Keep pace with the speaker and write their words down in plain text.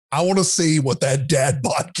I want to see what that dad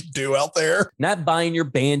bod can do out there. Not buying your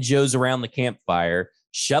banjos around the campfire.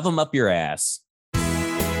 Shove them up your ass.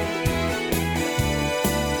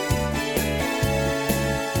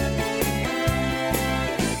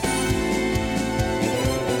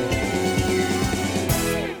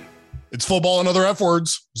 It's football and other F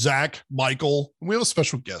words. Zach, Michael, we have a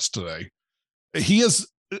special guest today. He is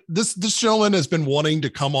this gentleman has been wanting to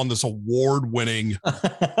come on this award-winning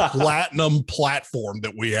platinum platform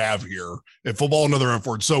that we have here at Football and Other F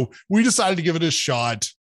Words. So we decided to give it a shot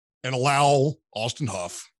and allow Austin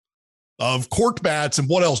Huff of Corked Bats. And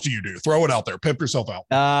what else do you do? Throw it out there. Pimp yourself out.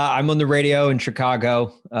 I'm on the radio in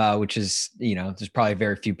Chicago, which is, there's probably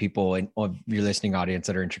very few people in your listening audience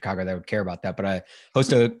that are in Chicago that would care about that. But I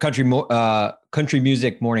host a country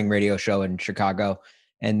music morning radio show in Chicago.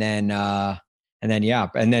 And then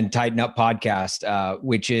Tighten Up podcast,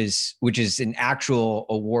 which is an actual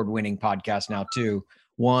award-winning podcast now too.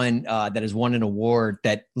 One that has won an award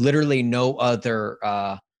that literally no other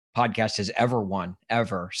podcast has ever won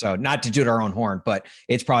ever. So not to toot our own horn, but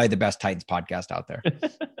it's probably the best Titans podcast out there.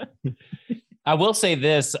 I will say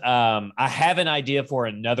this. I have an idea for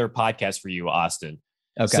another podcast for you, Austin.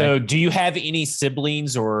 Okay. So do you have any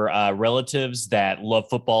siblings or relatives that love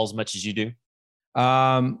football as much as you do?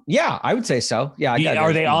 Yeah, I would say so. Yeah.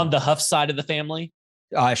 Are they on the Huff side of the family?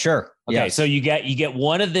 Sure. Okay. Yes. So you get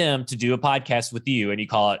one of them to do a podcast with you and you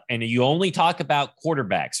call it, and you only talk about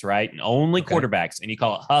quarterbacks, right? And only quarterbacks, and you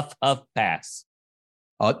call it Huff, Huff, Pass.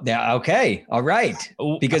 Oh, yeah. Okay. All right.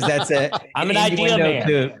 Because that's I'm an idea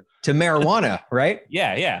man to marijuana, right?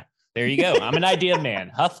 Yeah. There you go. I'm an idea man.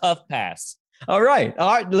 Huff, Huff, Pass. All right.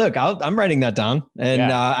 Look, I'm writing that down, and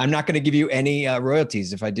I'm not going to give you any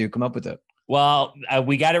royalties if I do come up with it. Well,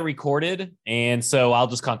 we got it recorded, and so I'll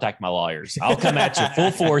just contact my lawyers. I'll come at you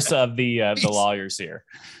full force of the lawyers here.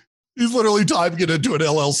 He's literally typing it into an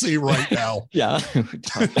LLC right now. Yeah.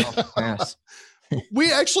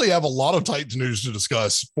 We actually have a lot of Titans news to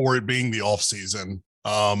discuss for it being the off season.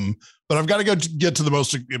 But I've got to go get to the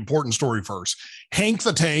most important story first. Hank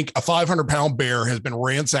the Tank, a 500-pound bear, has been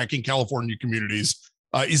ransacking California communities.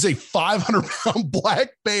 He's a 500-pound black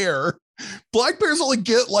bear. Black bears only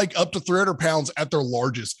get like up to 300 pounds at their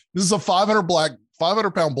largest. This is a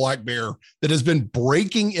 500-pound black bear that has been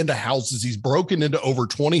breaking into houses. He's broken into over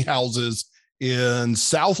 20 houses in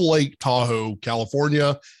South Lake Tahoe,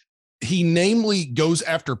 California. He namely goes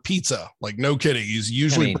after pizza. Like, no kidding. He's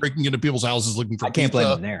usually breaking into people's houses looking for pizza. I can't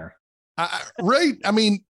blame him there. Right. I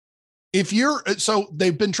mean, so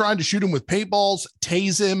they've been trying to shoot him with paintballs,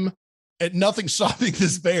 tase him, and nothing's stopping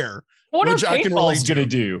this bear. What are paintballs going to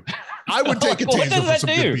do? I would take a taser for some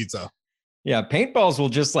good pizza. Yeah, paintballs will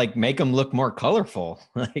just like make them look more colorful.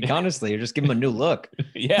 Like, honestly, or just give them a new look.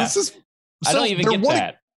 Yeah. I don't even get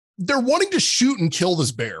that. They're wanting to shoot and kill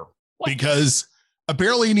this bear because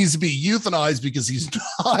apparently he needs to be euthanized because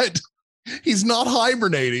he's not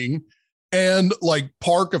hibernating. And like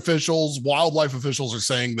park officials, wildlife officials are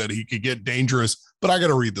saying that he could get dangerous. But I got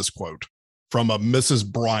to read this quote from a Mrs.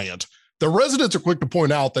 Bryant. The residents are quick to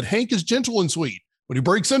point out that Hank is gentle and sweet. When he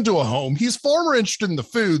breaks into a home, he's far more interested in the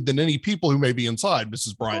food than any people who may be inside,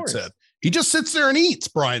 Mrs. Bryant said. He just sits there and eats,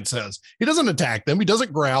 Bryant says. He doesn't attack them. He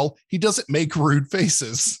doesn't growl. He doesn't make rude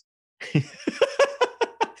faces.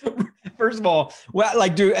 First of all,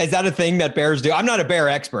 is that a thing that bears do? I'm not a bear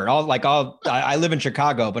expert. I live in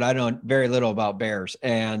Chicago, but I know very little about bears.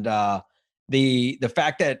 And the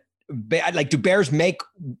fact that do bears make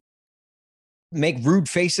rude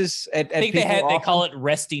faces at I think people they call it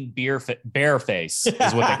resting bear face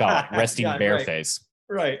is what they call it. Resting bear face.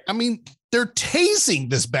 Right. I mean, they're tasing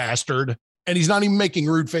this bastard and he's not even making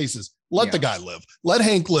rude faces. Let the guy live. Let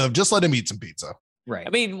Hank live. Just let him eat some pizza. Right.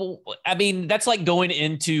 I mean, that's like going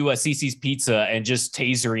into a CC's Pizza and just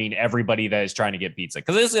tasering everybody that is trying to get pizza.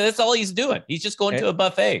 Because that's all he's doing. He's just going to a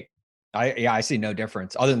buffet. I see no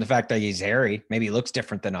difference other than the fact that he's hairy. Maybe he looks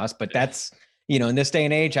different than us, but that's, in this day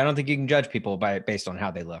and age, I don't think you can judge people based on how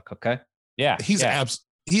they look. Okay. Yeah. He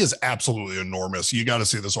is absolutely enormous. You got to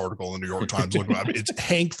see this article in the New York Times. It's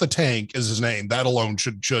Hank the Tank is his name. That alone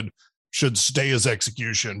should stay his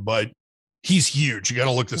execution, but he's huge. You got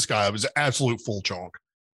to look this guy up. He's an absolute full chunk.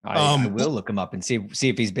 I will look him up and see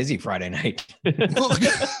if he's busy Friday night.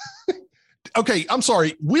 Okay. I'm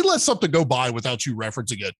sorry. We let something go by without you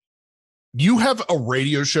referencing it. You have a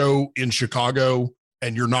radio show in Chicago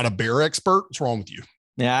and you're not a bear expert. What's wrong with you?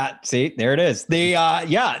 Yeah. See, there it is. I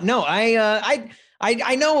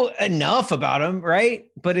know enough about him. Right.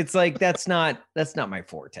 But it's like, that's not my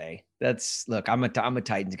forte. I'm a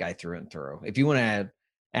Titans guy through and through. If you want to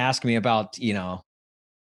ask me about,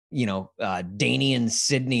 Danian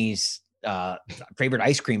Sydney's favorite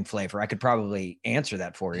ice cream flavor. I could probably answer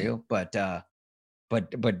that for you, but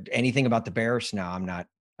anything about the Bears? No, I'm not.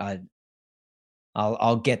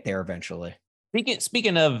 I'll get there eventually.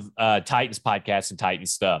 Speaking of Titans podcast and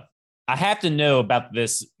Titans stuff, I have to know about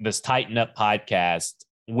this Tighten Up podcast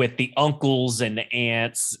with the uncles and the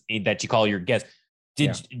aunts that you call your guests.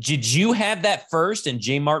 Did you have that first, and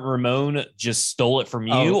J. Martin Ramon just stole it from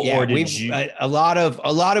you, or did you? A lot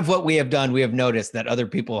of what we have done, we have noticed that other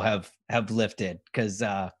people have lifted, because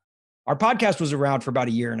our podcast was around for about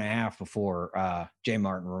a year and a half before J.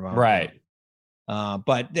 Martin Ramon, right?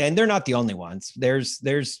 But they're not the only ones.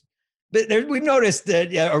 We've noticed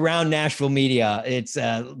that around Nashville media, it's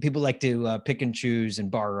people like to pick and choose and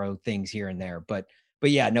borrow things here and there. But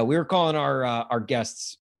yeah, no, we were calling our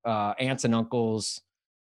guests aunts and uncles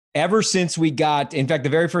ever since we got. In fact, the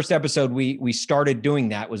very first episode we started doing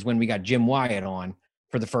that was when we got Jim Wyatt on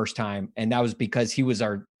for the first time, and that was because he was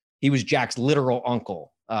Jack's literal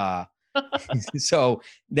uncle. So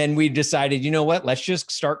then we decided, you know what? Let's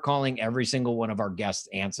just start calling every single one of our guests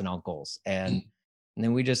aunts and uncles, and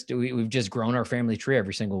then we've just grown our family tree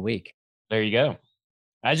every single week. There you go.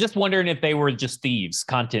 I was just wondering if they were just thieves,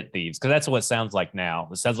 content thieves, because that's what it sounds like now.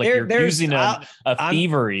 It sounds like you're accusing a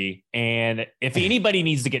thievery, and if anybody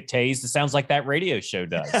needs to get tased, it sounds like that radio show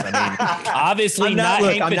does. I mean, obviously not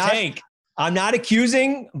Hank the Tank. I'm not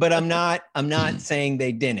accusing, but I'm not saying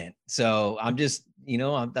they didn't. So I'm just,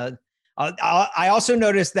 I also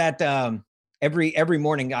noticed that every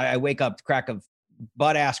morning I wake up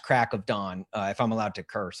butt-ass crack of dawn, if I'm allowed to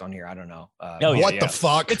curse on here. I don't know. What the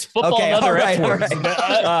fuck? It's football. Okay, and other F words.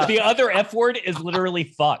 right. The other F word is literally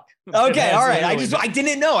fuck. Okay, all right. I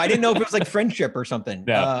didn't know. I didn't know if it was like friendship or something.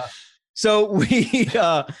 No. So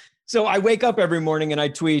I wake up every morning and I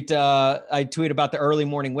tweet about the early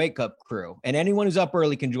morning wake up crew, and anyone who's up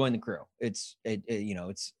early can join the crew. It's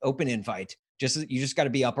open invite. You just got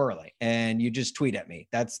to be up early and you just tweet at me.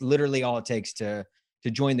 That's literally all it takes to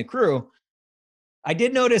join the crew. I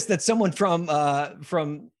did notice that someone from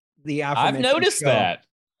the I've noticed show,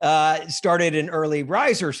 that started an early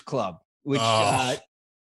risers club, which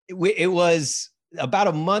it was about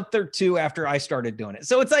a month or two after I started doing it.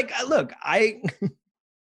 So it's like, look, it's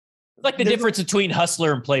like the difference between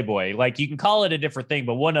Hustler and Playboy. Like, you can call it a different thing,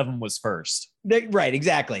 but one of them was first. Right,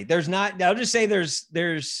 exactly. I'll just say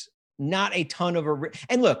there's not a ton of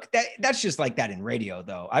and look, that's just like that in radio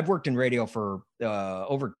though. I've worked in radio for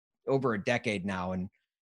over a decade now, and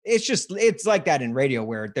it's like that in radio,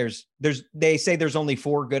 where they say there's only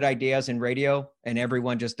 4 good ideas in radio, and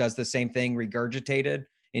everyone just does the same thing regurgitated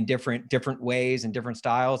in different ways and different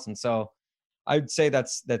styles. And so I'd say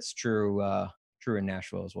that's true in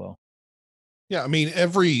Nashville as well. Yeah, I mean,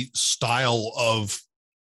 every style of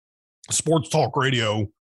sports talk radio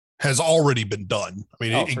has already been done. I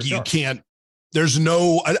mean, you can't. There's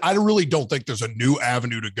I really don't think there's a new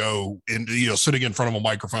avenue to go in, sitting in front of a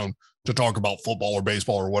microphone to talk about football or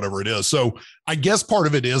baseball or whatever it is. So I guess part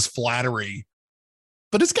of it is flattery,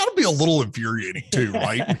 but it's got to be a little infuriating too,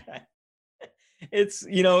 right? It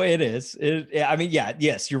is.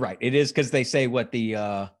 Yes, you're right. It is, because they say what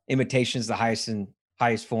the imitation is the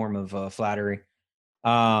highest form of flattery.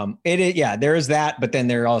 It is, yeah, there is that, but then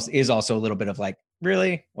there is also a little bit of like,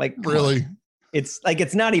 really? It's like,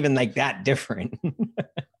 it's not even like that different.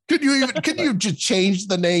 Could you just change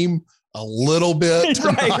the name a little bit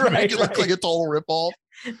to make it look like a total ripoff?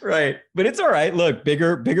 Right. But it's all right. Look,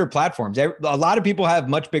 bigger platforms. A lot of people have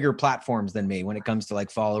much bigger platforms than me when it comes to like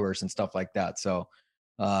followers and stuff like that. So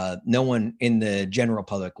no one in the general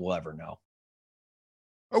public will ever know.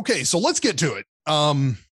 Okay, so let's get to it.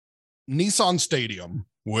 Nissan Stadium,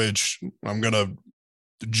 which I'm going to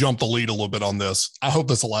jump the lead a little bit on this. I hope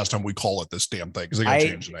that's the last time we call it this damn thing, because they got to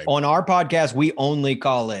change the name. On our podcast, we only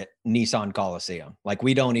call it Nissan Coliseum. Like,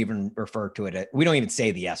 we don't even refer to it. We don't even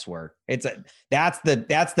say the S word. That's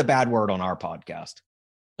the bad word on our podcast.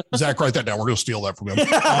 Zach, write that down. We're going to steal that from him.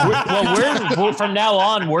 We're from now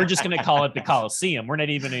on, we're just going to call it the Coliseum. We're not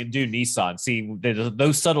even going to do Nissan. See,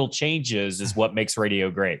 those subtle changes is what makes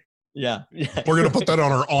radio great. Yeah. We're going to put that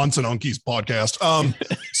on our Aunts and Unkies podcast.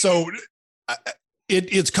 So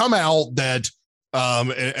it's come out that,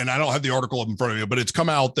 and I don't have the article up in front of you, but it's come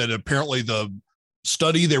out that apparently the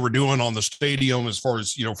study they were doing on the stadium, as far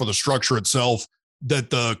as, for the structure itself, that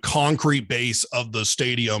the concrete base of the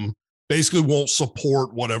stadium basically won't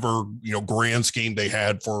support whatever, grand scheme they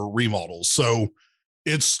had for remodels. So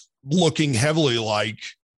it's looking heavily like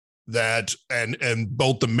that. And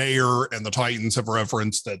both the mayor and the Titans have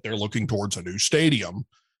referenced that they're looking towards a new stadium.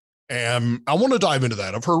 And I want to dive into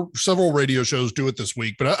that. I've heard several radio shows do it this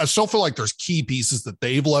week, but I still feel like there's key pieces that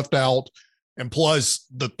they've left out. And plus,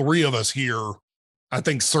 the three of us here, I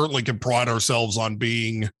think, certainly can pride ourselves on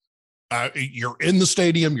being. You're in the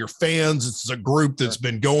stadium, you're fans. It's a group that's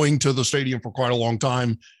been going to the stadium for quite a long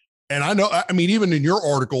time. And I know, I mean, even in your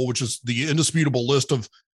article, which is the indisputable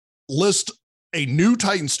list, a new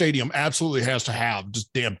Titan stadium absolutely has to have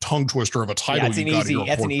just damn tongue twister of a title. Yeah,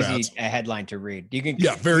 that's an easy headline to read. You can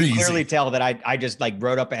very easy. Clearly tell that I just like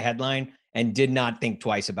wrote up a headline and did not think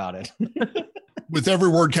twice about it. With every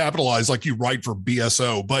word capitalized, like you write for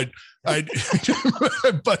BSO, but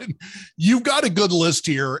but you've got a good list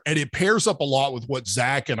here, and it pairs up a lot with what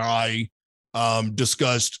Zach and I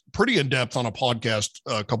discussed pretty in depth on a podcast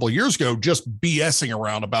a couple of years ago, just BSing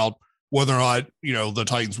around about whether or not, the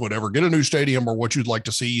Titans would ever get a new stadium or what you'd like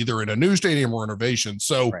to see either in a new stadium or renovation.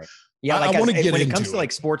 So yeah, I want to get when it comes to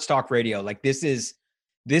like sports talk radio, like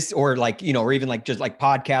this or like, or even like just like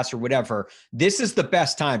podcasts or whatever, this is the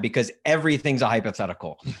best time because everything's a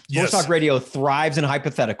hypothetical. Sports talk radio thrives in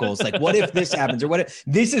hypotheticals. Like, what if this happens, or what if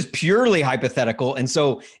this is purely hypothetical? And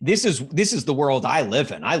so this is the world I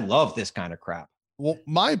live in. I love this kind of crap. Well,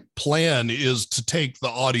 my plan is to take the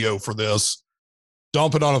audio for this,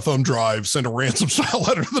 dump it on a thumb drive, send a ransom style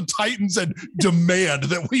letter to the Titans, and demand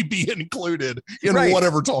that we be included in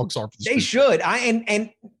whatever talks are. They should.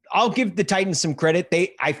 And I'll give the Titans some credit.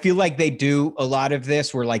 I feel like they do a lot of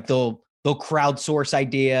this where like they'll crowdsource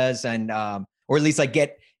ideas and or at least like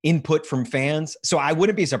get input from fans. So I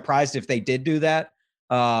wouldn't be surprised if they did do that.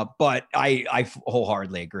 But I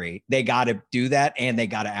wholeheartedly agree. They got to do that, and they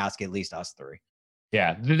got to ask at least us three.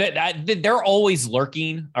 Yeah, they're always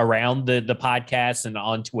lurking around the podcast and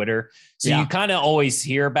on Twitter. So you kind of always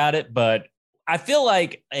hear about it. But I feel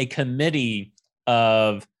like a committee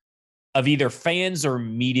of either fans or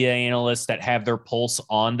media analysts that have their pulse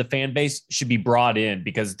on the fan base should be brought in,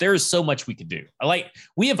 because there's so much we could do. Like,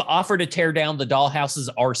 we have offered to tear down the dollhouses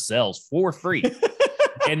ourselves for free,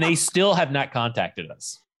 and they still have not contacted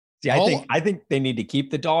us. See, I think they need to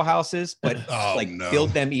keep the dollhouses, but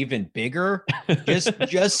build them even bigger,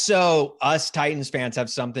 just so us Titans fans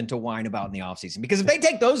have something to whine about in the offseason. Because if they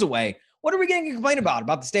take those away, what are we going to complain about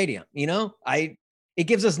the stadium? It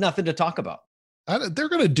gives us nothing to talk about. They're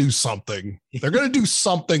going to do something. They're going to do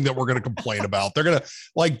something that we're going to complain about. They're going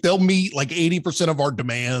to they'll meet like 80% of our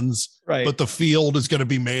demands, but the field is going to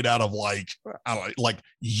be made out of like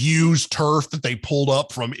used turf that they pulled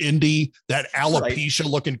up from Indy, that alopecia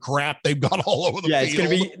looking crap they've got all over the field. It's going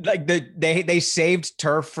to be like they saved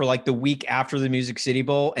turf for like the week after the Music City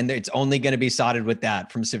Bowl, and it's only going to be sodded with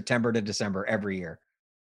that from September to December every year.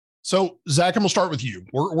 So Zach, I'm going to start with you.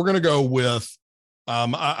 We're going to go with,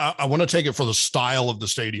 I want to take it for the style of the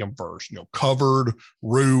stadium first, covered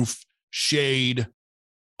roof, shade.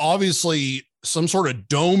 Obviously, some sort of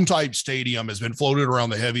dome type stadium has been floated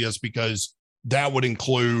around the heaviest, because that would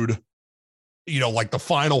include, like the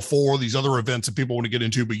Final Four, these other events that people want to get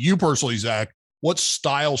into. But you personally, Zach, what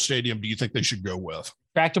style stadium do you think they should go with?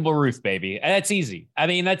 Retractable roof, baby. That's easy. I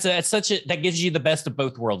mean, that gives you the best of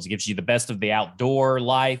both worlds. It gives you the best of the outdoor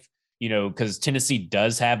life. Because Tennessee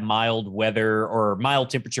does have mild weather or mild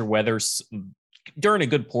temperature weather during a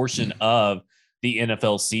good portion of the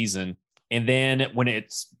NFL season. And then when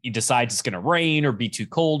you decide it's going to rain or be too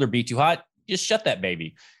cold or be too hot, just shut that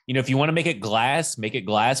baby. If you want to make it glass,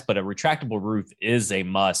 but a retractable roof is a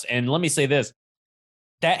must. And let me say this,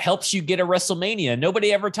 that helps you get a WrestleMania.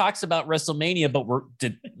 Nobody ever talks about WrestleMania, but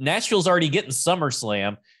Nashville's already getting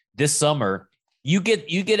SummerSlam this summer. You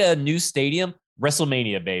get a new stadium,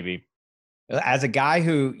 WrestleMania, baby. As a guy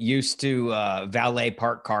who used to valet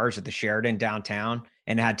park cars at the Sheraton downtown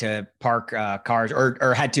and had to park cars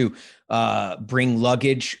or had to bring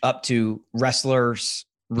luggage up to wrestlers'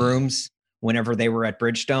 rooms whenever they were at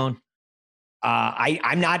Bridgestone,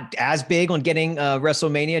 I'm not as big on getting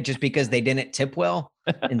WrestleMania just because they didn't tip well.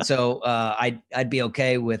 And so I'd be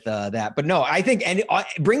okay with that. But no, I think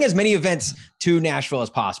bring as many events to Nashville as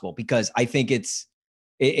possible, because I think it's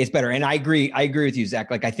better. And I agree with you,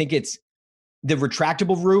 Zach. Like, I think the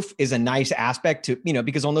retractable roof is a nice aspect to,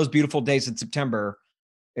 because on those beautiful days in September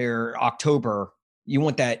or October, you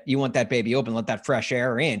want that baby open, let that fresh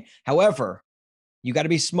air in. However, you got to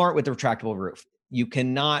be smart with the retractable roof. You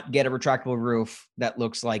cannot get a retractable roof that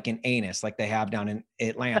looks like an anus like they have down in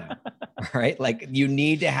Atlanta, right? Like, you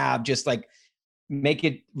need to have just like, make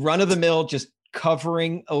it run of the mill, just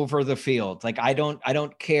covering over the field. Like, I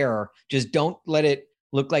don't care. Just don't let it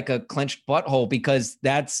look like a clenched butthole, because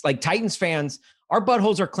that's like, Titans fans, our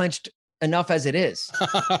buttholes are clenched enough as it is.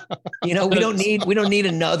 We don't need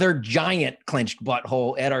another giant clenched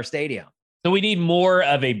butthole at our stadium. So we need more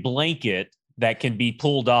of a blanket that can be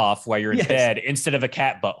pulled off while you're in bed instead of a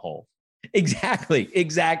cat butthole.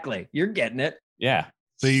 Exactly. You're getting it. Yeah.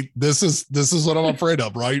 See, this is what I'm afraid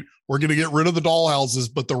of, right? We're going to get rid of the dollhouses,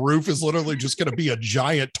 but the roof is literally just going to be a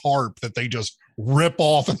giant tarp that they just rip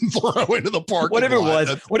off and throw into the parking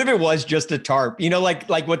lot. What if it was just a tarp? You know, like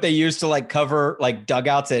what they used to like cover like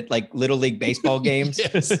dugouts at like Little League baseball games.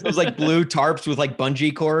 Yes. Those like blue tarps with like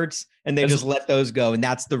bungee cords, and they just let those go, and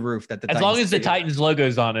that's the roof that the as Titans long as the do. Titans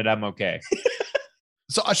logo's on it, I'm okay.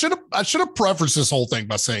 So I should have prefaced this whole thing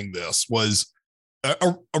by saying this was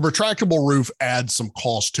a retractable roof adds some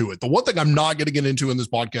cost to it. The one thing I'm not going to get into in this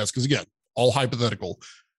podcast, because again, all hypothetical,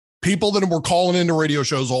 people that were calling into radio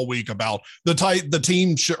shows all week about the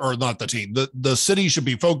city should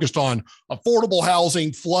be focused on affordable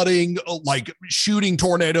housing, flooding, like shooting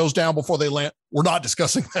tornadoes down before they land. We're not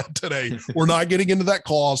discussing that today. We're not getting into that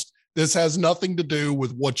cost. This has nothing to do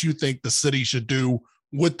with what you think the city should do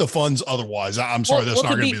with the funds otherwise. I'm sorry, that's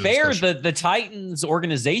not going to be fair. The Titans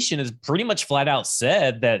organization has pretty much flat out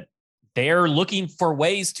said that they're looking for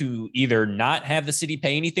ways to either not have the city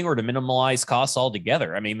pay anything or to minimize costs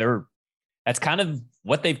altogether. I mean, that's kind of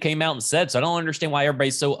what they've came out and said. So I don't understand why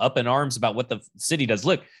everybody's so up in arms about what the city does.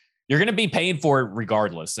 Look, you're going to be paying for it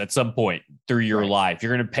regardless at some point through your life.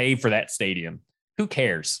 You're going to pay for that stadium. Who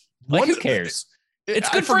cares? Like, who cares? It's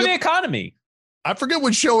good for the economy. I forget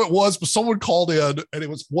what show it was, but someone called in, and it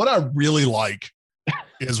was what I really like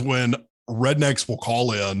is when rednecks will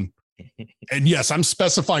call in. And yes, I'm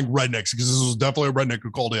specifying rednecks because this was definitely a redneck who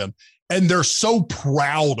called in. And they're so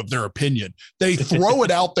proud of their opinion. They throw it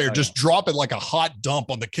out there, just drop it like a hot dump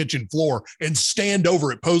on the kitchen floor and stand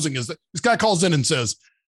over it posing as this guy calls in and says,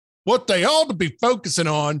 what they ought to be focusing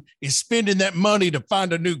on is spending that money to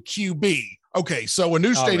find a new QB. Okay, so a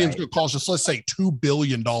new stadium's going to cost us, let's say, $2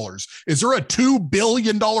 billion. Is there a $2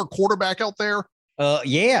 billion quarterback out there?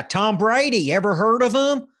 Yeah, Tom Brady. Ever heard of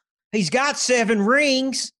him? He's got 7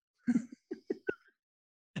 rings.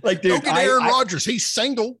 Like, dude, look at Aaron Rodgers. He's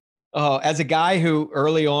single. As a guy who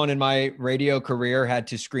early on in my radio career had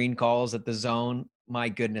to screen calls at the Zone, my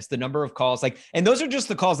goodness, the number of calls, and those are just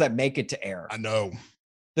the calls that make it to air. I know.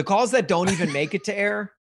 The calls that don't even make it to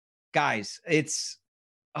air, guys, it's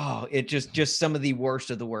just some of the worst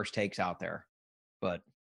of the worst takes out there. But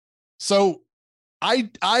so I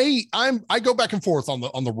go back and forth on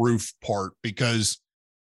the roof part, because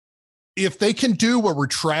if they can do a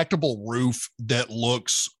retractable roof that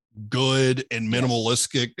looks good and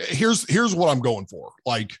minimalistic, here's what I'm going for.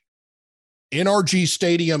 Like NRG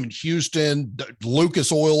Stadium in Houston, Lucas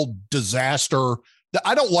Oil disaster.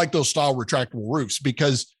 I don't like those style retractable roofs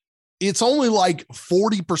because it's only like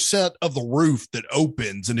 40% of the roof that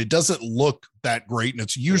opens and it doesn't look that great. And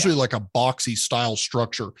it's usually like a boxy style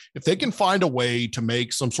structure. If they can find a way to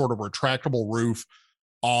make some sort of retractable roof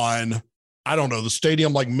on, I don't know, the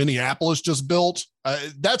stadium like Minneapolis just built,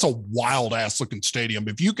 that's a wild ass looking stadium.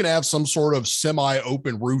 If you can have some sort of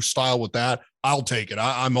semi-open roof style with that, I'll take it.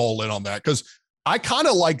 I'm all in on that because I kind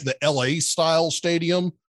of like the LA style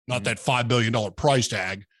stadium, not that $5 billion price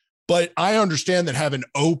tag. But I understand that having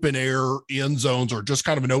open air end zones or just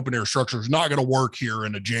kind of an open air structure is not going to work here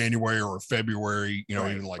in a January or a February,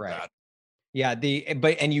 even like that. Yeah.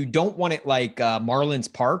 And you don't want it like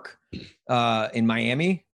Marlins Park in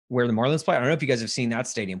Miami, where the Marlins play. I don't know if you guys have seen that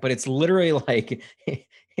stadium, but it's literally like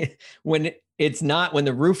when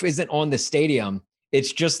the roof isn't on the stadium,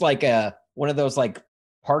 it's just like one of those like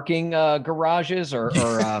parking garages or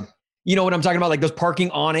you know what I'm talking about? Like those parking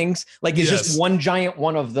awnings, like it's just one giant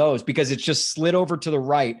one of those because it's just slid over to the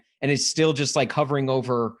right and it's still just like hovering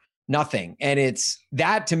over nothing. And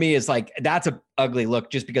that to me is like, that's a ugly look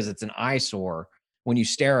just because it's an eyesore when you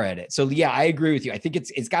stare at it. So yeah, I agree with you. I think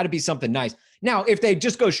it's got to be something nice. Now, if they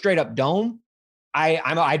just go straight up dome,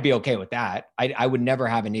 I'd be okay with that. I would never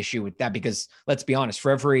have an issue with that because let's be honest, for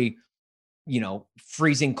every,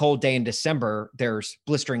 freezing cold day in December, there's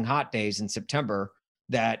blistering hot days in September.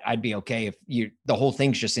 That I'd be okay if the whole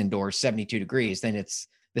thing's just indoors, 72 degrees, then it's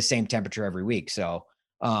the same temperature every week. So,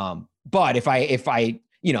 but if I,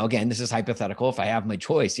 again, this is hypothetical. If I have my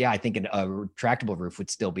choice, I think a retractable roof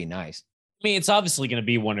would still be nice. I mean, it's obviously going to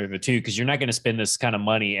be one or the two because you're not going to spend this kind of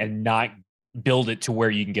money and not build it to where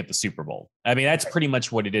you can get the Super Bowl. I mean, that's pretty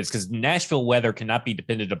much what it is because Nashville weather cannot be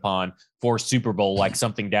depended upon for Super Bowl like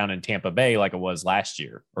something down in Tampa Bay like it was last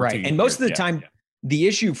year. Right. And most of the time, the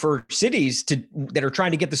issue for cities that are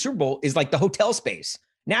trying to get the Super Bowl is like the hotel space.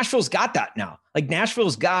 Nashville's got that now. Like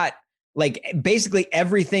Nashville's got like basically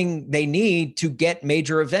everything they need to get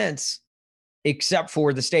major events except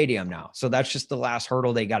for the stadium now. So that's just the last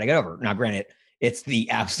hurdle they got to get over. Now, granted, it's the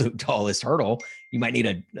absolute tallest hurdle. You might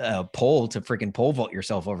need a pole to freaking pole vault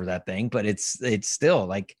yourself over that thing, but it's still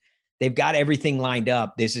like they've got everything lined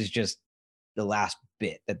up. This is just the last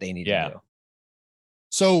bit that they need to do.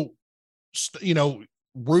 So,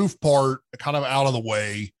 roof part kind of out of the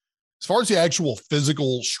way. As far as the actual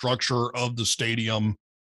physical structure of the stadium,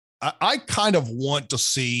 I kind of want to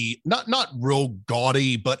see not real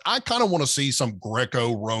gaudy, but I kind of want to see some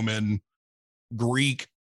Greco-Roman, Greek.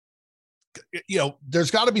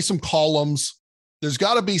 There's got to be some columns. There's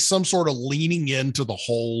got to be some sort of leaning into the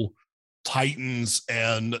whole Titans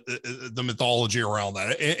and the mythology around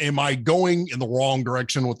that. Am I going in the wrong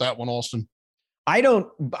direction with that one, Austin? I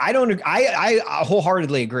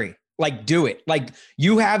wholeheartedly agree. Like, do it. Like,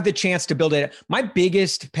 you have the chance to build it. My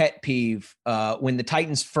biggest pet peeve when the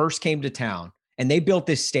Titans first came to town and they built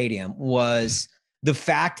this stadium was the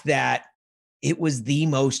fact that it was the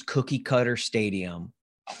most cookie cutter stadium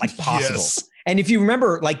like possible. Yes. And if you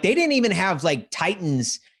remember, like, they didn't even have like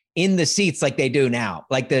Titans in the seats like they do now,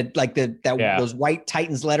 like those white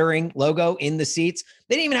Titans lettering logo in the seats.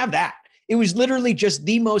 They didn't even have that. It was literally just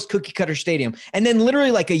the most cookie cutter stadium. And then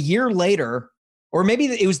literally like a year later, or maybe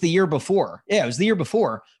it was the year before. Yeah, it was the year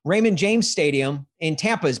before. Raymond James Stadium in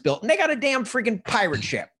Tampa is built, and they got a damn freaking pirate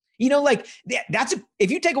ship.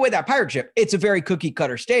 If you take away that pirate ship, it's a very cookie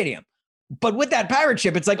cutter stadium. But with that pirate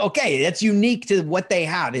ship, it's like, okay, that's unique to what they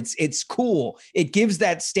have. It's cool. It gives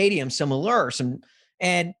that stadium some allure,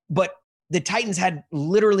 but the Titans had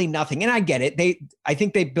literally nothing. And I get it. I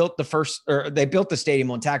think they built the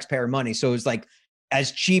stadium on taxpayer money. So it was like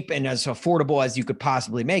as cheap and as affordable as you could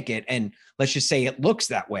possibly make it. And let's just say it looks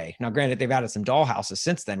that way. Now, granted, they've added some dollhouses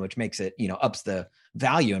since then, which makes it, ups the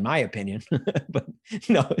value in my opinion. But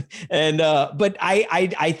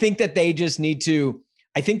I think that they just need to,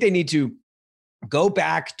 they need to go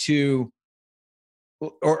back to,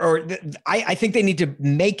 I think they need to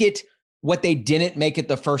make it what they didn't make it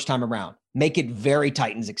the first time around. Make it very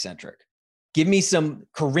Titans eccentric. Give me some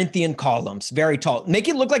Corinthian columns, very tall. Make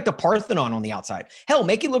it look like the Parthenon on the outside. Hell,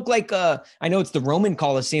 make it look like, I know it's the Roman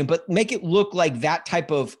Colosseum, but make it look like that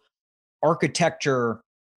type of architecture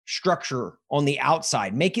structure on the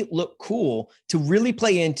outside. Make it look cool to really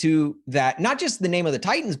play into that. Not just the name of the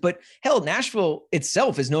Titans, but hell, Nashville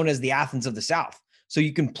itself is known as the Athens of the South. So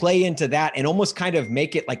you can play into that and almost kind of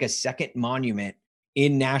make it like a second monument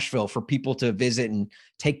in Nashville for people to visit and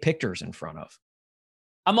take pictures in front of.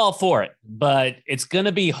 I'm all for it, but it's going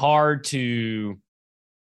to be hard to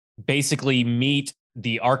basically meet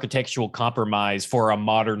the architectural compromise for a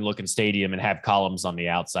modern looking stadium and have columns on the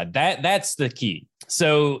outside. That's the key.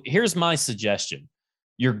 So here's my suggestion.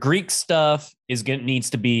 Your Greek stuff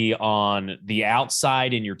needs to be on the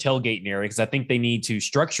outside in your tailgating area, because I think they need to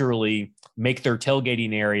structurally make their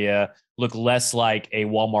tailgating area look less like a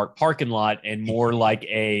Walmart parking lot and more like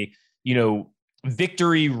a,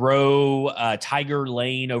 Victory Row, Tiger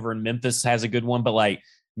Lane over in Memphis has a good one, but like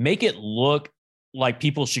make it look like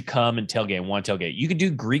people should come and tailgate and want to tailgate. You could do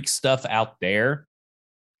Greek stuff out there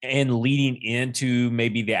and leading into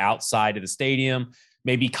maybe the outside of the stadium,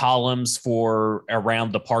 maybe columns for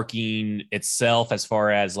around the parking itself. As far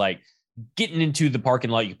as like getting into the parking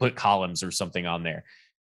lot, you put columns or something on there.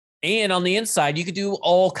 And on the inside, you could do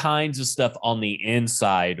all kinds of stuff on the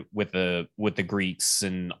inside with the Greeks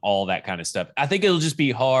and all that kind of stuff. I think it'll just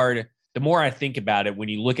be hard. The more I think about it, when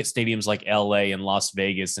you look at stadiums like LA and Las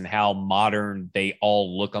Vegas and how modern they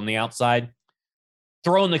all look on the outside,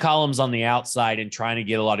 throwing the columns on the outside and trying to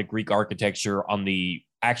get a lot of Greek architecture on the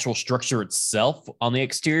actual structure itself on the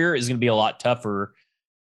exterior is going to be a lot tougher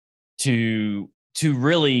to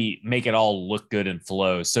really make it all look good and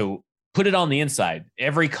flow. So put it on the inside.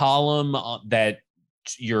 Every column that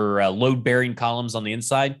your load-bearing columns on the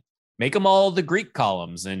inside, make them all the Greek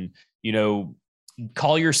columns, and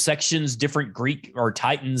call your sections different Greek or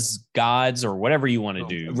Titans gods or whatever you want to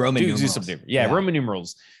do. Roman numerals. Do something different. Yeah, Roman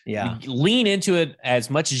numerals. Yeah. Lean into it as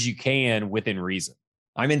much as you can within reason.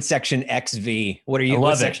 I'm in section XV.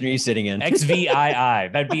 What section are you sitting in? XVII.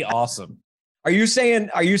 That'd be awesome. Are you saying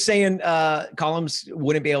columns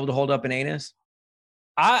wouldn't be able to hold up an anus?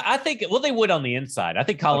 I think, well, they would on the inside. I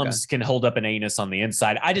think columns can hold up an anus on the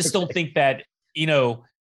inside. I just don't think that, you're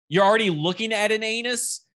already looking at an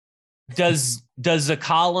anus. Does a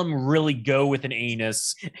column really go with an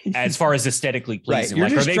anus as far as aesthetically pleasing?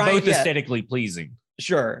 Right. Like, are they both aesthetically pleasing?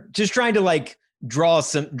 Sure. Just trying to like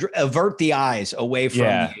avert the eyes away from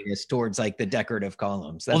the anus towards like the decorative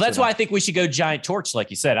columns. That's why I think we should go giant torch.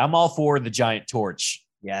 Like you said, I'm all for the giant torch.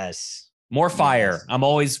 Yes. More fire. Yes. I'm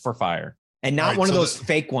always for fire. And not one of those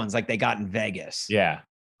fake ones like they got in Vegas. Yeah.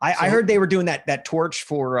 I heard they were doing that torch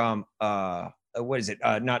for what is it?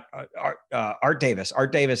 Not Art Davis.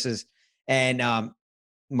 Art Davis is, and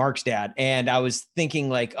Mark's dad, and I was thinking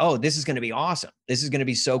like, oh, this is going to be awesome. This is going to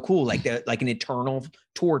be so cool, like like an eternal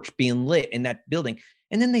torch being lit in that building.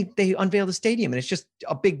 And then they unveil the stadium, and it's just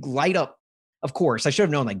a big light up. Of course, I should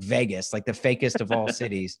have known, like Vegas, like the fakest of all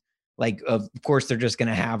cities. Like, of course, they're just going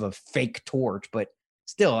to have a fake torch, but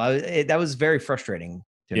still, that was very frustrating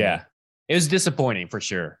to me. It was disappointing for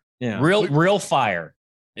sure. Yeah, real fire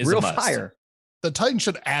is real a must. fire. The Titans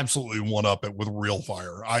should absolutely one up it with real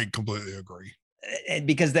fire. I completely agree.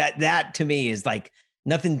 Because that to me is like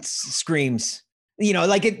nothing screams,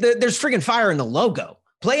 like there's friggin' fire in the logo.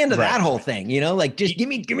 Play into that whole thing, like just give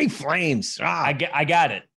me flames. I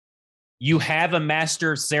got it. You have a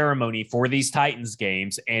master ceremony for these Titans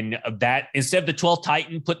games, and that instead of the 12th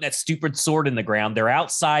Titan putting that stupid sword in the ground, they're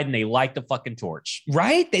outside and they light the fucking torch.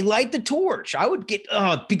 Right? They light the torch. I would get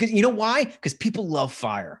because you know why? Because people love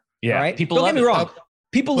fire. Yeah, right? People don't love get me it. wrong.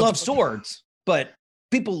 People love swords, but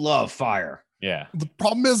people love fire. Yeah. The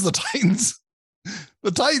problem is the Titans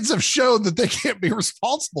have shown that they can't be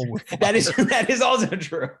responsible with fire. That is also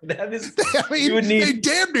true. That is. I mean, they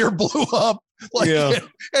damn near blew up like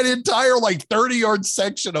an entire 30-yard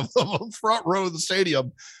section of the front row of the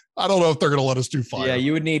stadium. I don't know if they're going to let us do fire. Yeah,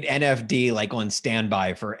 you would need NFD on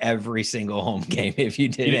standby for every single home game if you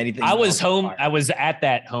did anything. I was home. I was at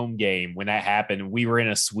that home game when that happened. We were in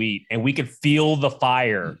a suite and we could feel the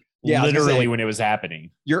fire literally when it was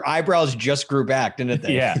happening. Your eyebrows just grew back, didn't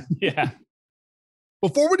they? Yeah.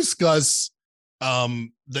 Before we discuss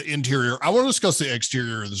the interior, I want to discuss the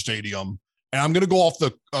exterior of the stadium, and I'm going to go off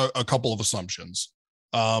a couple of assumptions.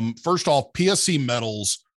 First off, PSC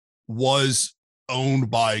Metals was owned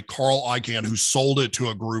by Carl Icahn, who sold it to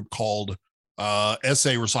a group called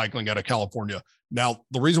SA Recycling out of California. Now,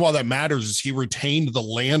 the reason why that matters is he retained the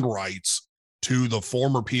land rights to the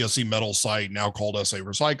former PSC Metal site, now called SA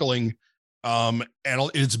Recycling. And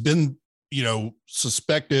it's been,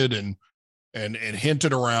 suspected and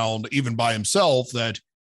hinted around even by himself that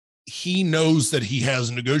he knows that he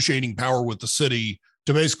has negotiating power with the city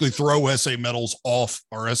to basically throw SA Metals off,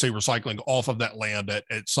 or SA Recycling off of that land at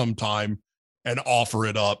some time and offer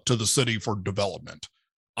it up to the city for development.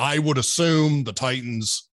 I would assume the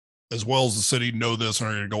Titans, as well as the city, know this and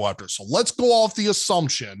are going to go after it. So let's go off the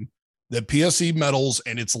assumption that PSC Metals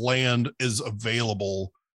and its land is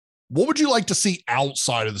available. What would you like to see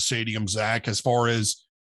outside of the stadium, Zach, as far as,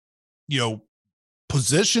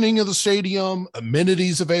 positioning of the stadium,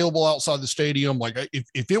 amenities available outside the stadium? Like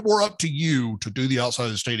if it were up to you to do the outside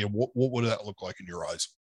of the stadium, what would that look like in your eyes?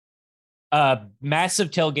 Massive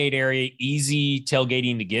tailgate area, easy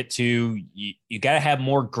tailgating to get to. You got to have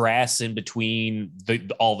more grass in between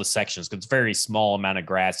all the sections because it's a very small amount of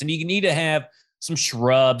grass. And you need to have some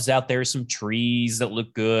shrubs out there, some trees that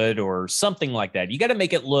look good or something like that. You got to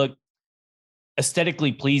make it look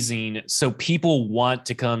aesthetically pleasing so people want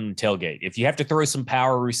to come tailgate. If you have to throw some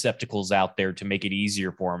power receptacles out there to make it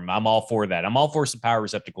easier for them, I'm all for that. I'm all for some power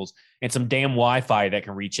receptacles and some damn Wi-Fi that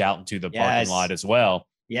can reach out into the parking lot as well.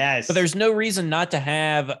 Yes. But there's no reason not to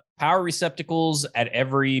have power receptacles at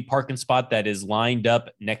every parking spot that is lined up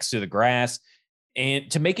next to the grass, and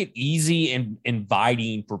to make it easy and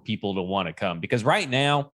inviting for people to want to come. Because right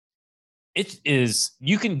now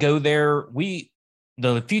you can go there.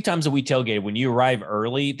 The few times that we tailgated, when you arrive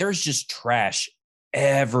early, there's just trash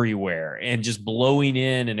everywhere and just blowing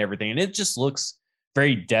in and everything. And it just looks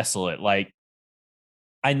very desolate. Like,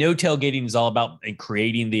 I know tailgating is all about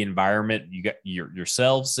creating the environment. You got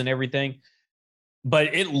yourselves and everything,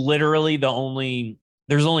 but it literally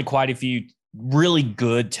there's only quite a few really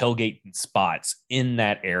good tailgate spots in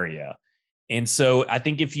that area. And so I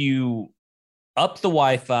think if you up the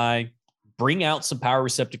Wi-Fi, bring out some power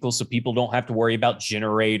receptacles so people don't have to worry about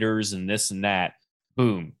generators and this and that,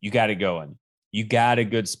 boom, you got it going. You got a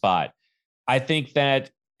good spot. I think that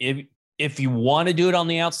if you want to do it on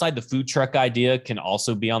the outside, the food truck idea can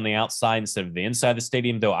also be on the outside instead of the inside of the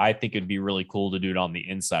stadium, though I think it'd be really cool to do it on the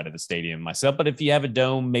inside of the stadium myself. But if you have a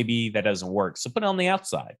dome, maybe that doesn't work. So put it on the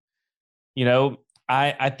outside.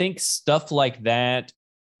 I think stuff like that,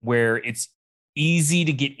 where it's easy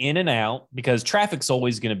to get in and out, because traffic's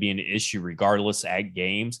always going to be an issue regardless at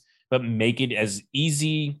games, but make it as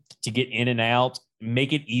easy to get in and out,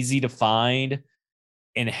 make it easy to find,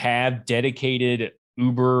 and have dedicated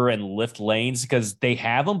Uber and Lyft lanes, because they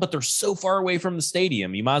have them, but they're so far away from the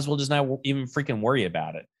stadium. You might as well just not even freaking worry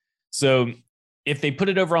about it. So if they put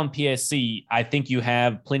it over on PSC, I think you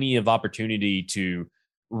have plenty of opportunity to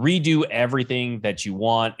redo everything that you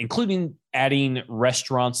want, including adding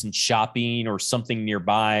restaurants and shopping or something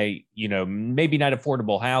nearby, maybe not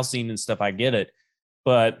affordable housing and stuff. I get it,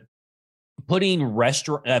 but putting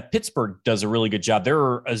restaurant Pittsburgh does a really good job.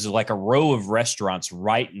 There is like a row of restaurants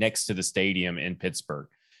right next to the stadium in Pittsburgh.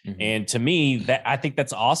 Mm-hmm. And to me, I think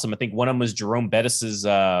that's awesome. I think one of them was Jerome Bettis's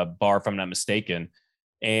bar, if I'm not mistaken.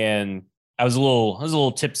 And I was a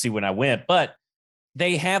little tipsy when I went, but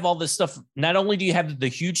they have all this stuff. Not only do you have the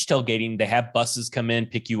huge tailgating, they have buses come in,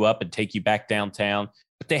 pick you up and take you back downtown,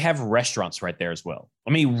 but they have restaurants right there as well.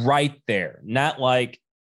 I mean, right there, not like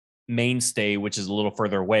Mainstay, which is a little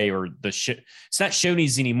further away, or it's not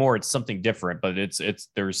Shoney's anymore. It's something different, but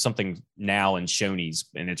there's something now in Shoney's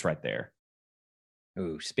and it's right there.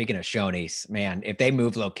 Ooh, speaking of Shoney's, man, if they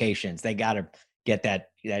move locations, they got to get that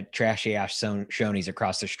trashy ass Shoney's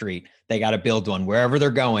across the street. They got to build one wherever they're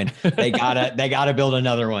going. They gotta build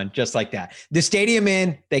another one just like that. The Stadium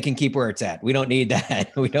Inn, they can keep where it's at. We don't need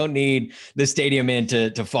that. We don't need the Stadium Inn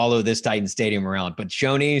to follow this Titan Stadium around. But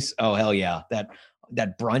Shoney's, oh hell yeah,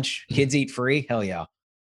 that brunch, kids eat free, hell yeah.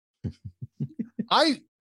 I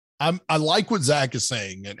like what Zach is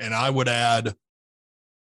saying, and I would add,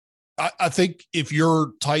 I think if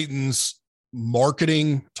you're Titans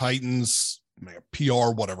marketing, Titans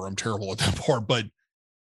PR, whatever, I'm terrible at that part, but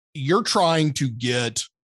you're trying to get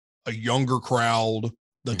a younger crowd,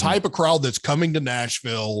 the type of crowd that's coming to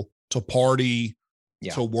Nashville to party,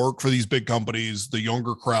 to work for these big companies, the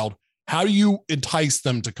younger crowd. How do you entice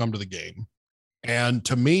them to come to the game? And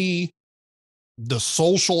to me, the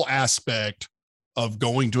social aspect of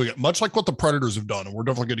going to it, much like what the Predators have done, and we're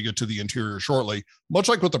definitely going to get to the interior shortly, much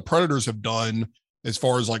like what the Predators have done as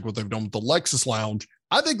far as like what they've done with the Lexus Lounge,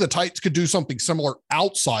 I think the Titans could do something similar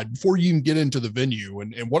outside before you even get into the venue.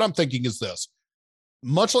 And what I'm thinking is this,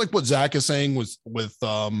 much like what Zach is saying with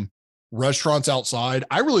restaurants outside,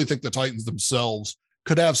 I really think the Titans themselves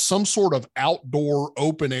could have some sort of outdoor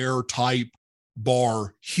open air type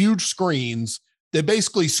bar, huge screens that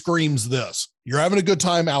basically screams this: you're having a good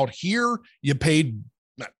time out here. You paid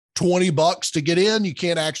 $20 to get in. You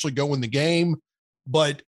can't actually go in the game,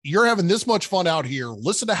 but you're having this much fun out here.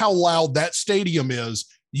 Listen to how loud that stadium is.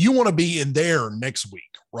 You want to be in there next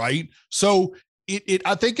week, right? So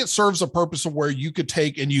I think it serves a purpose of where you could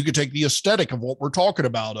take the aesthetic of what we're talking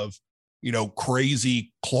about of,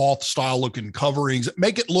 crazy cloth style looking coverings,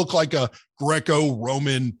 make it look like a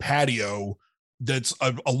Greco-Roman patio that's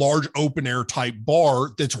a large open air type bar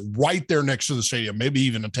that's right there next to the stadium, maybe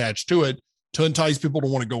even attached to it to entice people to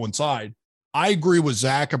want to go inside. I agree with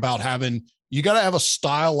Zach about you got to have a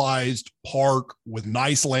stylized park with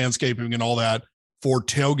nice landscaping and all that for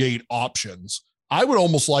tailgate options. I would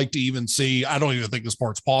almost like to even see, I don't even think this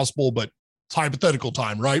part's possible, but it's hypothetical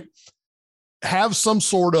time, right? Have some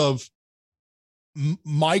sort of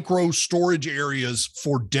micro storage areas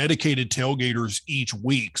for dedicated tailgaters each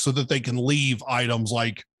week so that they can leave items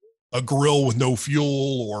like a grill with no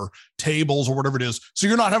fuel or tables or whatever it is. So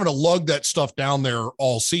you're not having to lug that stuff down there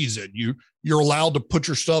all season. You're allowed to put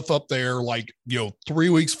your stuff up there 3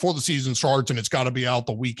 weeks before the season starts, and it's got to be out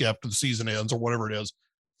the week after the season ends or whatever it is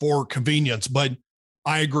for convenience. But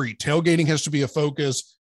I agree, tailgating has to be a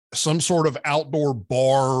focus, some sort of outdoor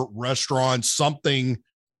bar, restaurant, something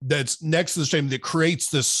that's next to the stadium that creates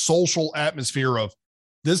this social atmosphere of,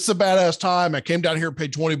 this is a badass time. I came down here,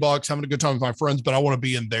 paid $20, having a good time with my friends, but I want to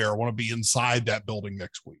be in there. I want to be inside that building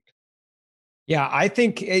next week. Yeah, I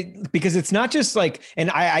think because it's not just like, and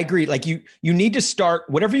I agree, like you need to start,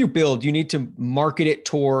 whatever you build, you need to market it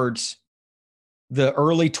towards the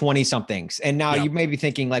early 20 somethings. And now you may be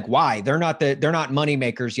thinking like, why? They're not money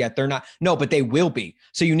makers yet. No, but they will be.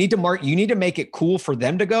 So you need to make it cool for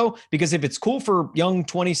them to go, because if it's cool for young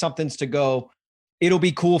 20 somethings to go, it'll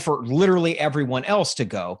be cool for literally everyone else to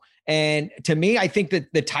go. And to me, I think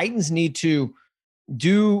that the Titans need to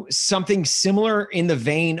do something similar in the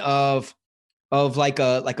vein of like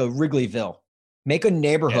a Wrigleyville, make a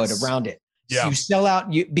neighborhood around it. Yeah. So you sell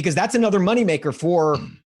out because that's another moneymaker for,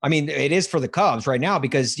 I mean, it is for the Cubs right now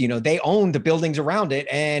because, they own the buildings around it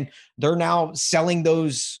and they're now selling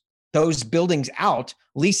those buildings out,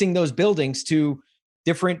 leasing those buildings to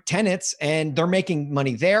different tenants, and they're making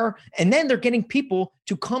money there. And then they're getting people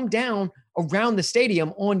to come down around the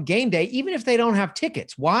stadium on game day, even if they don't have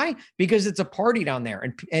tickets. Why? Because it's a party down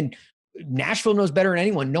there, and Nashville knows better than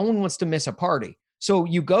anyone. No one wants to miss a party. So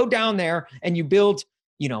you go down there and you build,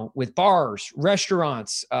 with bars,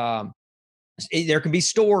 restaurants, there can be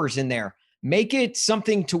stores in there. Make it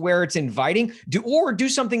something to where it's inviting. Do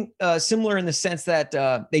something similar in the sense that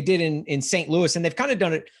they did in St. Louis, and they've kind of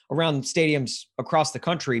done it around stadiums across the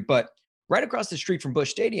country. But right across the street from Busch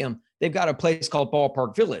Stadium, they've got a place called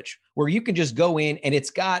Ballpark Village where you can just go in, and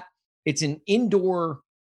it's an indoor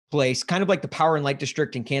place, kind of like the Power and Light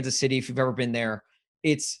District in Kansas City. If you've ever been there,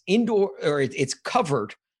 it's indoor, or it's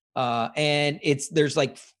covered And there's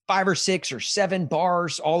like 5 or 6 or 7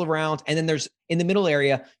 bars all around. And then there's in the middle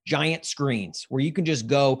area, giant screens where you can just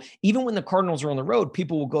go. Even when the Cardinals are on the road,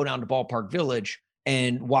 people will go down to Ballpark Village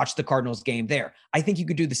and watch the Cardinals game there. I think you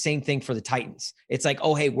could do the same thing for the Titans. It's like,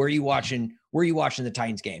 oh, hey, where are you watching the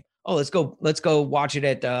Titans game? Oh, let's go watch it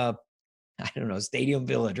at, I don't know, Stadium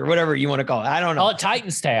Village or whatever you want to call it. I don't know. Call it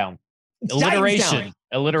Titans Town. Alliteration.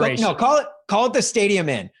 No, call it the Stadium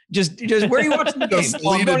Inn. Just where are you watching the game?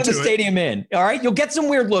 Well, I'm going to the Stadium Inn. All right. You'll get some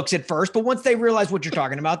weird looks at first, but once they realize what you're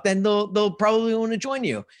talking about, then they'll probably want to join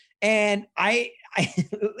you. And I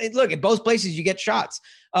look, at both places you get shots.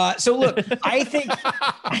 So look, I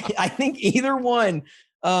think either one.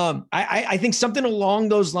 I think something along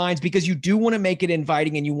those lines, because you do want to make it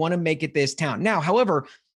inviting and you want to make it this town. Now, however,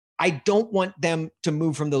 I don't want them to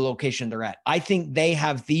move from the location they're at. I think they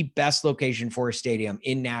have the best location for a stadium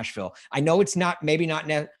in Nashville. I know it's maybe not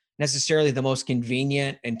necessarily the most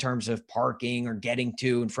convenient in terms of parking or getting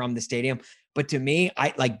to and from the stadium. But to me,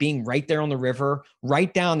 I like being right there on the river,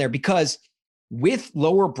 right down there, because with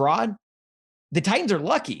Lower Broad, the Titans are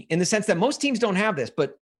lucky in the sense that most teams don't have this,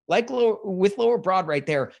 but with Lower Broad right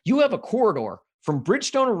there, you have a corridor from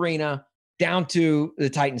Bridgestone Arena down to the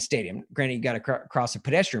Titans Stadium. Granted, you got to cross a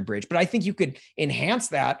pedestrian bridge, but I think you could enhance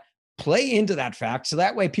that, play into that fact, so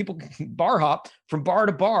that way people can bar hop from bar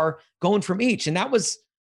to bar, going from each. And that was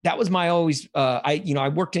my always.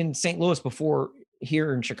 I worked in St. Louis before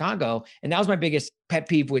here in Chicago, and that was my biggest pet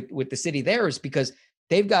peeve with the city there, is because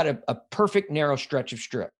they've got a perfect narrow stretch of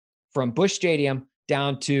strip from Busch Stadium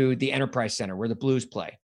down to the Enterprise Center where the Blues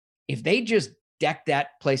play. If they just decked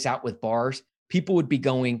that place out with bars, people would be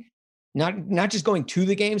going. Not just going to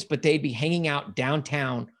the games, but they'd be hanging out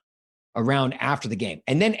downtown around after the game,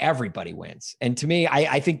 and then everybody wins. And to me,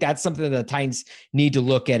 I think that's something that the Titans need to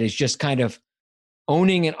look at, is just kind of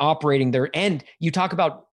owning and operating their end. You talk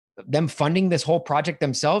about them funding this whole project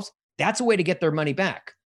themselves. That's a way to get their money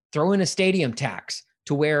back. Throw in a stadium tax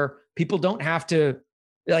to where people don't have to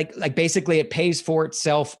like basically it pays for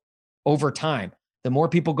itself over time. The more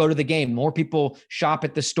people go to the game, more people shop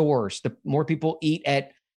at the stores, the more people eat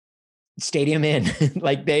at Stadium Inn.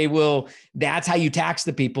 That's how you tax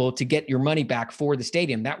the people to get your money back for the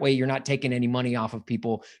stadium. That way you're not taking any money off of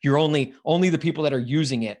people. You're only the people that are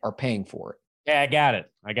using it are paying for it. Yeah, I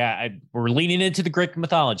got it. We're leaning into the Greek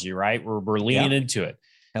mythology, right? We're leaning into it.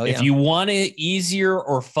 Hell yeah. If you want an easier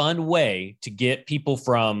or fun way to get people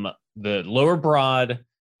from the Lower Broad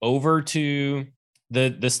over to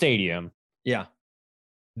the stadium. Yeah.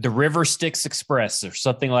 The River Styx Express or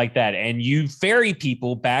something like that. And you ferry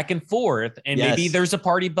people back and forth, and maybe there's a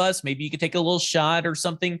party bus. Maybe you could take a little shot or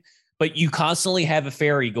something, but you constantly have a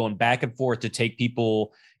ferry going back and forth to take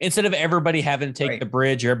people, instead of everybody having to take the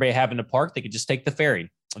bridge, everybody having to park, they could just take the ferry.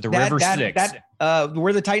 River Styx.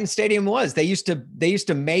 Where the Titan Stadium was, they used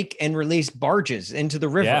to make and release barges into the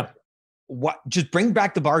river. Yeah. What? Just bring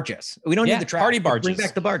back the barges. We don't need the track. Party barges. Bring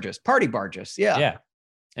back the barges. Party barges. Yeah. Yeah.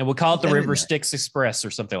 And we'll call it the River Styx Express or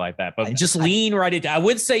something like that. But just lean right into. I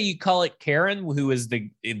would say you call it Karen, who is the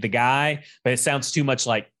guy, but it sounds too much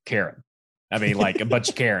like Karen. I mean, like a bunch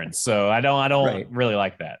of Karens. So I don't really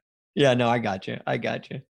like that. Yeah, no, I got you.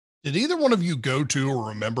 Did either one of you go to or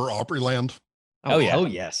remember Opryland? Oh yeah. Oh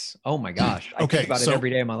yes. Oh my gosh. I think about it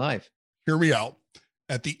every day of my life. Hear me out.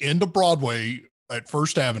 At the end of Broadway at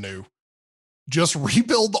First Avenue, just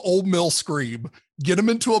rebuild the old Mill Scream, get them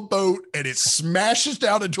into a boat, and it smashes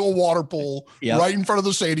down into a water pool right in front of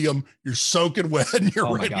the stadium. You're soaking wet and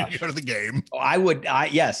you're ready to go to the game. Oh, I would.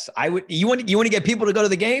 You want to get people to go to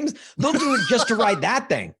the games? They'll do it just to ride that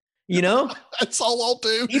thing. You know, that's all I'll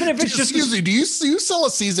do. Even if it's just, excuse me, do you sell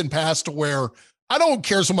a season pass to where I don't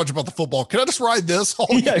care so much about the football? Can I just ride this all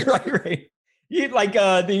year? Yeah, right. You like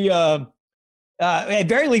at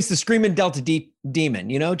very least the Screaming Delta Demon.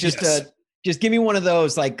 You know, just give me one of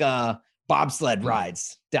those like bobsled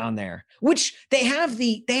rides down there, which they have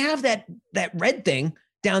that red thing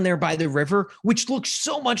down there by the river, which looks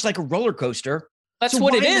so much like a roller coaster. That's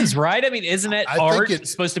what it is, right? I mean, isn't it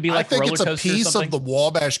supposed to be like roller coaster? I think it's a piece of the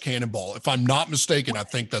Wabash Cannonball. If I'm not mistaken, I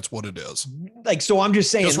think that's what it is. Like, so I'm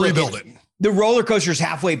just saying, just rebuild it. The roller coaster's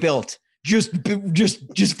halfway built. Just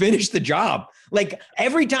finish the job. Like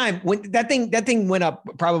every time when that thing went up,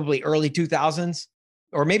 probably early 2000s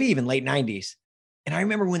or maybe even late 90s. And I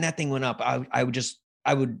remember when that thing went up, I would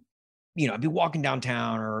I'd be walking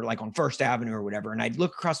downtown or like on First Avenue or whatever, and I'd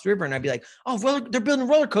look across the river and I'd be like, oh, well, they're building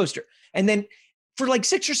a roller coaster. And then for like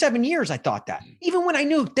 6 or 7 years, I thought that. Even when I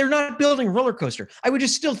knew they're not building a roller coaster, I would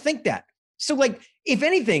just still think that. So like, if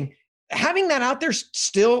anything, having that out there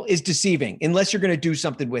still is deceiving unless you're going to do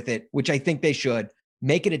something with it, which I think they should.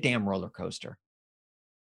 Make it a damn roller coaster.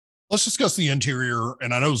 Let's discuss the interior.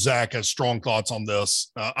 And I know Zach has strong thoughts on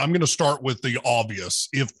this. I'm going to start with the obvious.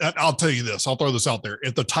 I'll tell you this, I'll throw this out there.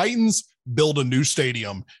 If the Titans build a new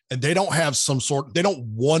stadium and they don't have they don't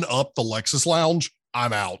one up the Lexus Lounge,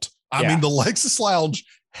 I'm out. I mean, the Lexus Lounge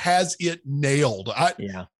has it nailed.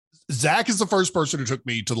 Zach is the first person who took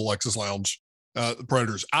me to the Lexus Lounge, the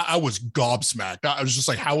Predators. I was gobsmacked. I was just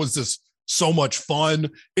like, how is this so much fun?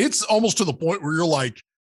 It's almost to the point where you're like,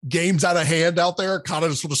 games out of hand out there, kind of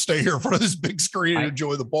just want to stay here in front of this big screen and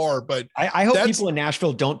enjoy the bar. But I hope people in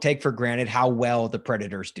Nashville don't take for granted how well the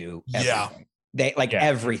Predators do everything. They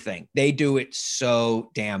everything. They do it so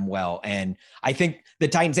damn well. And I think the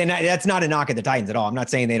Titans, and that's not a knock at the Titans at all. I'm not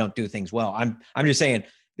saying they don't do things well. I'm just saying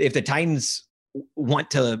if the Titans want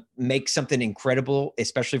to make something incredible,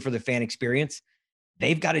 especially for the fan experience,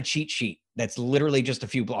 they've got a cheat sheet that's literally just a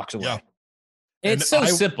few blocks away. Yeah. It's so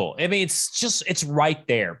simple. I mean, it's right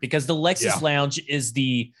there because the Lexus Lounge is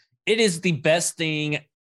the best thing.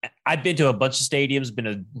 I've been to a bunch of stadiums, been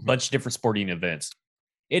a bunch of different sporting events.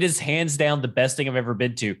 It is hands down the best thing I've ever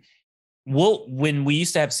been to. Well, when we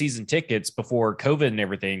used to have season tickets before COVID and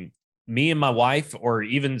everything, me and my wife, or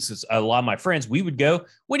even a lot of my friends, wouldn't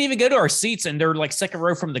even go to our seats and they're like second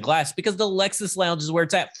row from the glass because the Lexus Lounge is where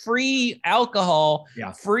it's at. Free alcohol,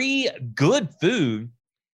 free good food,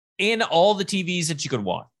 and all the TVs that you could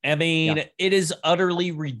want. I mean, it is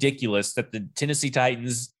utterly ridiculous that the Tennessee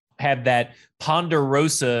Titans have that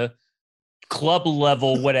Ponderosa club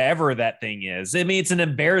level, whatever that thing is. I mean, it's an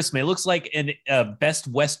embarrassment. It looks like a Best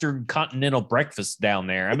Western Continental breakfast down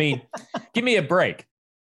there. I mean, give me a break.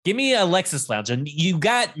 Give me a Lexus Lounge. And you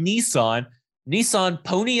got Nissan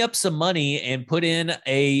pony up some money and put in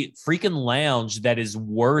a freaking lounge that is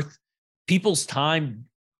worth people's time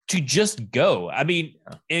to just go. I mean,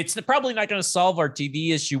 it's probably not going to solve our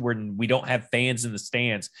TV issue where we don't have fans in the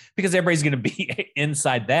stands because everybody's going to be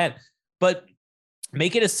inside that, but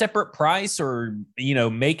make it a separate price, or,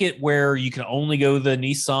 make it where you can only go to the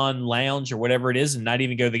Nissan Lounge or whatever it is and not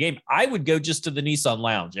even go to the game. I would go just to the Nissan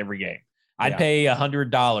Lounge every game. I'd pay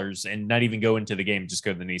 $100 and not even go into the game, just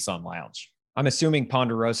go to the Nissan Lounge. I'm assuming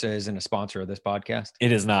Ponderosa isn't a sponsor of this podcast.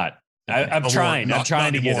 It is not. I'm trying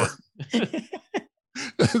to get it.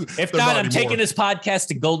 If not, I'm taking this podcast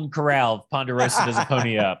to Golden Corral if Ponderosa doesn't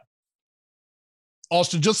pony up.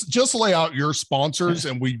 Austin, just lay out your sponsors,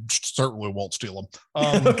 and we certainly won't steal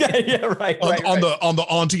them. Okay, yeah, right. On the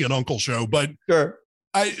auntie and uncle show, but sure.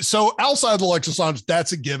 So outside the Lexus Lounge,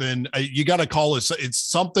 that's a given. You got to call it. It's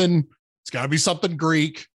something. It's got to be something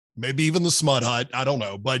Greek, maybe even the Smut Hut. I don't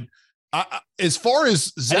know, but as far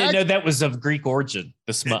as Zach, I didn't know that was of Greek origin.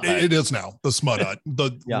 The Smut Hut. It is now the Smut Hut.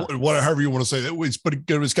 Whatever you want to say that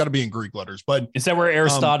it's got to be in Greek letters. But is that where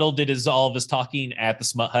Aristotle did all of his talking at the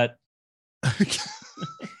Smut Hut?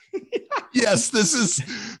 Yes, this is.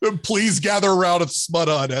 Please gather around at the Smut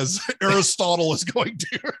Hut as Aristotle is going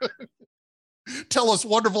to tell us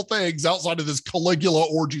wonderful things outside of this Caligula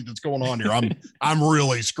orgy that's going on here. I'm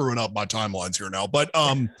really screwing up my timelines here now, but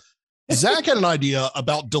Zach had an idea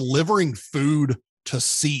about delivering food to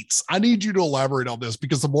seats. I need you to elaborate on this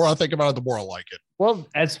because the more I think about it, the more I like it. Well,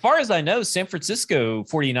 as far as I know, San Francisco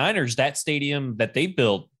 49ers, that stadium that they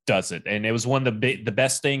built does it. And it was one of the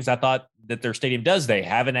best things I thought that their stadium does. They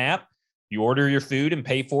have an app. You order your food and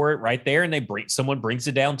pay for it right there, and someone brings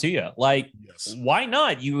it down to you. Like, Why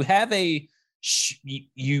not? You have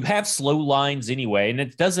you have slow lines anyway, and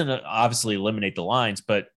it doesn't obviously eliminate the lines,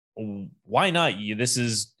 but why not?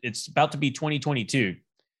 It's about to be 2022.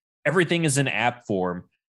 Everything is in app form.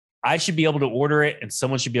 I should be able to order it and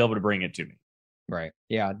someone should be able to bring it to me. Right.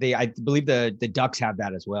 Yeah. I believe the Ducks have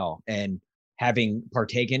that as well. And having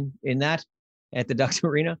partaken in that at the Ducks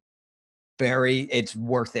Arena, it's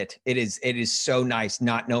worth it. It is so nice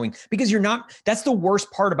not knowing, because that's the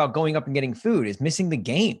worst part about going up and getting food is missing the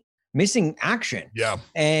game, missing action. Yeah.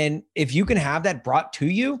 And if you can have that brought to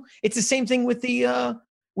you, it's the same thing with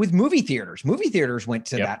with movie theaters. Movie theaters went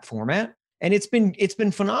to that format, and it's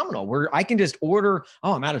been phenomenal where I can just order,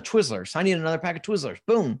 I'm out of Twizzlers. I need another pack of Twizzlers.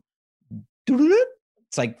 Boom.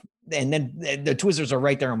 It's like, and then the Twizzlers are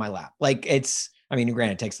right there on my lap. Like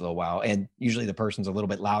granted, it takes a little while, and usually the person's a little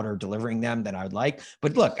bit louder delivering them than I would like.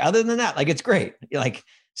 But look, other than that, like, it's great. Like,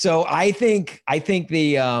 so I think I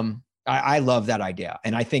love that idea.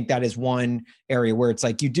 And I think that is one area where it's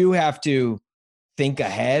like, you do have to think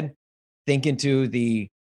ahead, think into the,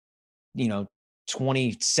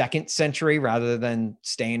 22nd century rather than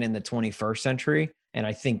staying in the 21st century. And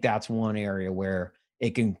I think that's one area where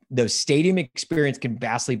the stadium experience can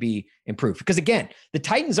vastly be improved. Because again, the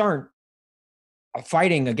Titans aren't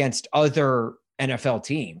fighting against other NFL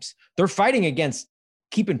teams. They're fighting against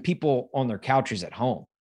keeping people on their couches at home.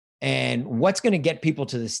 and what's going to get people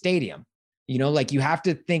to the stadium. You know, like you have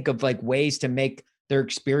to think of like ways to make their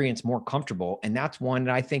experience more comfortable. And that's one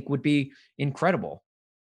that I think would be incredible.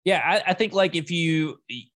 Yeah, I think like if you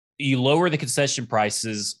lower the concession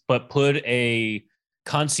prices, but put a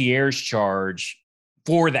concierge charge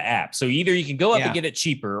for the app. So either you can go up and get it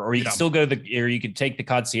cheaper, or you can still or you can take the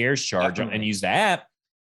concierge charge and use the app.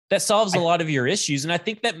 That solves a lot of your issues. And I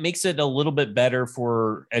think that makes it a little bit better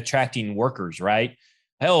for attracting workers, right?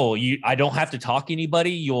 Hell, I don't have to talk to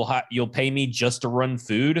anybody. You'll pay me just to run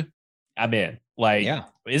food. I'm in. Like,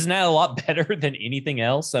 isn't that a lot better than anything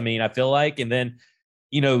else? I mean, I feel like, and then,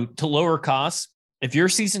 to lower costs, if you're a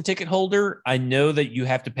season ticket holder, I know that you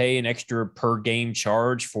have to pay an extra per game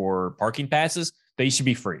charge for parking passes. They should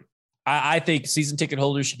be free. I think season ticket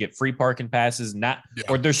holders should get free parking passes,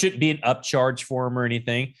 or there shouldn't be an upcharge for them or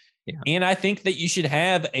anything. Yeah. And I think that you should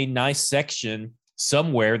have a nice section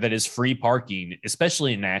somewhere that is free parking,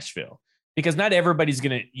 especially in Nashville, because not everybody's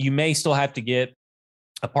you may still have to get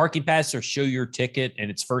a parking pass or show your ticket, and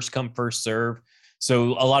it's first come, first serve.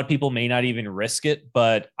 So a lot of people may not even risk it,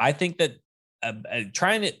 but I think that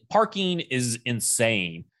parking is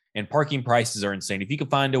insane. And parking prices are insane. If you can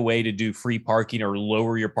find a way to do free parking or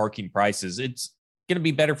lower your parking prices, it's going to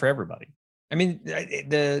be better for everybody. I mean,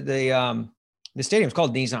 the stadium's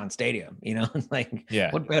called Nissan Stadium.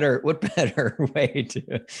 What better way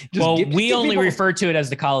to? We only refer to it as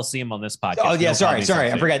the Coliseum on this podcast. Oh yeah,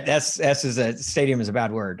 sorry, I forgot. S is a stadium is a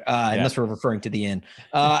bad word, unless we're referring to the inn.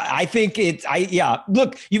 I think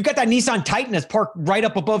Look, you've got that Nissan Titan that's parked right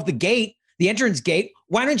up above the gate, the entrance gate.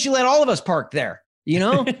 Why don't you let all of us park there?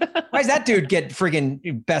 Why does that dude get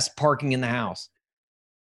friggin' best parking in the house?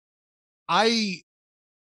 I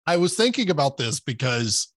was thinking about this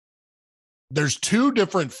because there's two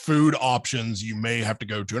different food options you may have to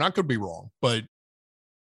go to, and I could be wrong, but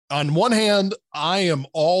on one hand, I am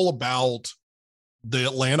all about the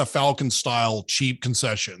Atlanta Falcons style cheap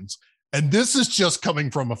concessions. And this is just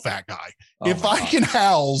coming from a fat guy. If I can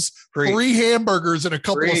house free hamburgers and a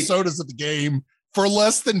couple of sodas at the game for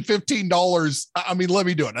less than $15, I mean, let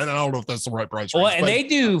me do it. And I don't know if that's the right price. Well, and they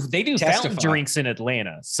do fountain drinks in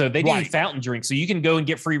Atlanta. So they do fountain drinks. So you can go and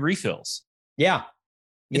get free refills. Yeah.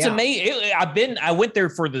 It's amazing. I went there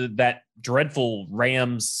for that dreadful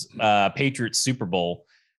Rams Patriots Super Bowl,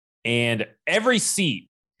 and every seat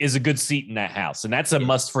is a good seat in that house. And that's a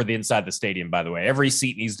must for the inside the stadium, by the way. Every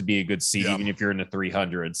seat needs to be a good seat, even if you're in the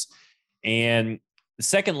 300s. And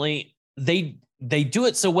secondly, they do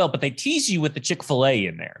it so well, but they tease you with the Chick-fil-A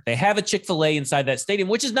in there. They have a Chick-fil-A inside that stadium,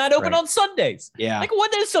 which is not open on Sundays. Yeah. Like,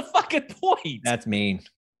 what is the fucking point? That's mean.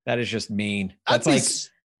 That is just mean.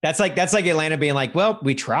 That's like Atlanta being like, well,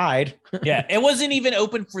 we tried. Yeah. It wasn't even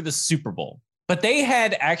open for the Super Bowl, but they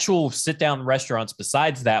had actual sit-down restaurants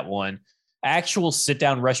besides that one, actual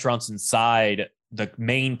sit-down restaurants inside the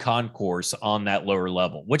main concourse on that lower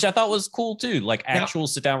level, which I thought was cool too. Like actual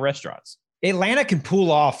sit-down restaurants. Atlanta can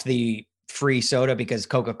pull off the free soda because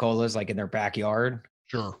Coca-Cola is like in their backyard.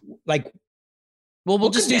 Sure. Like, well, we'll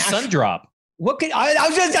just do Sundrop. What could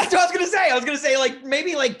that's what I was gonna say. I was gonna say, like,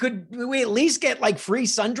 maybe like could we at least get like free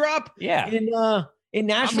Sundrop? Yeah. In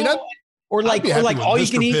Nashville, I mean, or like all you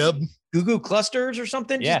can eat Goo Goo clusters or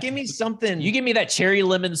something. Yeah. Just give me something. You give me that cherry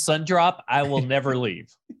lemon Sundrop, I will never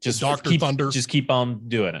leave. Just Dr. Thunder. Just keep on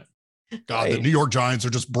doing it. God, the New York Giants are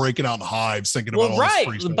just breaking out in hives thinking about all this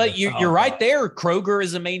free stuff. But you're right there. Kroger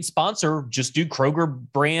is the main sponsor. Just do Kroger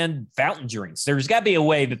brand fountain drinks. There's got to be a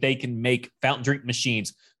way that they can make fountain drink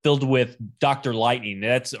machines filled with Dr. Lightning,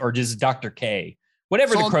 or just Dr. K,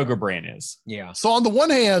 whatever the Kroger brand is. Yeah. So on the one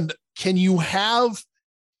hand, can you have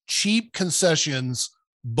cheap concessions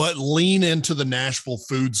but lean into the Nashville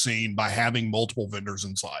food scene by having multiple vendors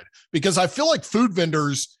inside? Because I feel like food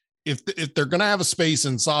vendors, if they're going to have a space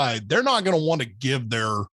inside, they're not going to want to give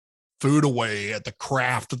their food away at the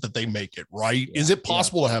craft that they make it, right? Yeah, is it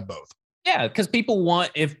possible to have both? Yeah, because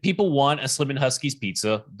if people want a Slim and Husky's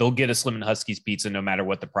pizza, they'll get a Slim and Husky's pizza no matter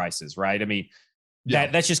what the price is, right? I mean,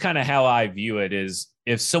 that's just kind of how I view it. Is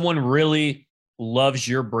if someone really loves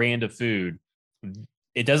your brand of food,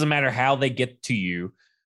 it doesn't matter how they get to you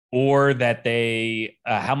or that they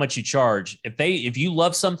how much you charge. If you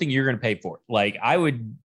love something, you're going to pay for it. Like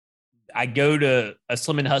I go to a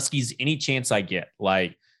Slim and Husky's any chance I get.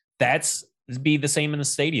 Like that's be the same in the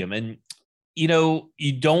stadium. And you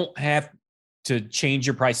don't have to change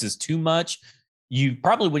your prices too much. You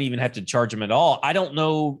probably wouldn't even have to charge them at all. I don't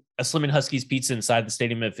know a Slim and Husky's pizza inside the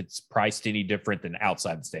stadium if it's priced any different than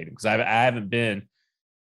outside the stadium, because I haven't been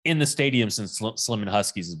in the stadium since Slim and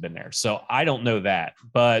Husky's has been there. So I don't know that.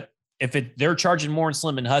 But if they're charging more in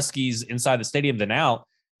Slim and Husky's inside the stadium than out,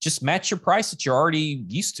 just match your price that you're already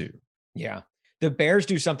used to. Yeah. The Bears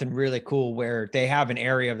do something really cool where they have an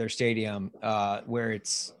area of their stadium where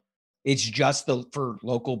it's just for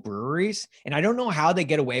local breweries. And I don't know how they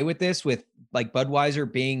get away with this with like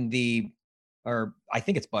Budweiser being or I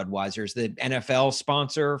think it's Budweiser's the NFL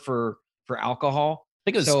sponsor for alcohol. I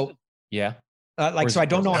think it was, so yeah. So I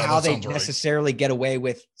don't know how they right. necessarily get away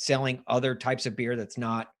with selling other types of beer that's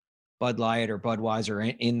not Bud Light or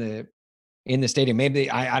Budweiser in the stadium. Maybe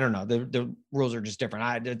I don't know. The rules are just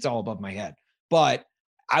different. It's all above my head. But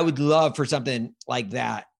I would love for something like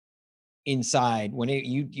that inside when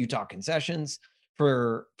you talk concessions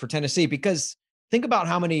for Tennessee, because think about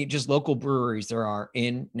how many just local breweries there are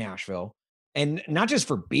in Nashville, and not just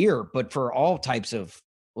for beer, but for all types of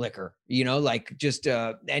liquor, like just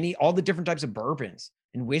all the different types of bourbons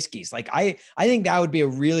and whiskeys. Like I think that would be a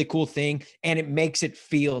really cool thing, and it makes it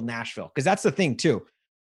feel Nashville, because that's the thing too.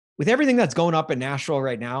 With everything that's going up in Nashville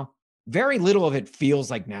right now, very little of it feels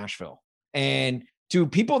like Nashville. And to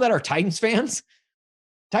people that are Titans fans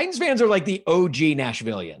are like the OG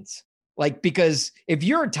Nashvillians. Like, because if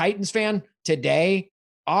you're a Titans fan today,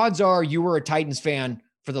 odds are you were a Titans fan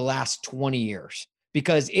for the last 20 years,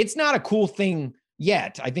 because it's not a cool thing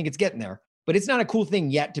yet. I think it's getting there, but it's not a cool thing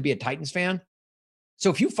yet to be a Titans fan.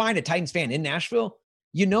 So if you find a Titans fan in Nashville,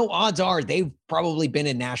 odds are they've probably been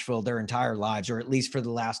in Nashville their entire lives, or at least for the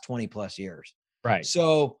last 20 plus years. Right.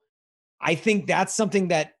 So I think that's something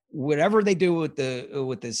that whatever they do with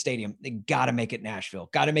the stadium, they got to make it Nashville,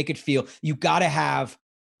 got to make it feel, you got to have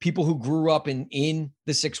people who grew up in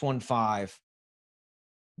the 615,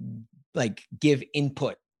 like give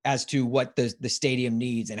input as to what the stadium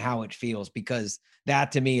needs and how it feels, because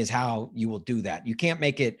that to me is how you will do that. You can't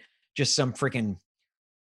make it just some freaking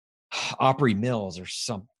Opry Mills or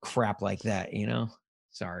some crap like that,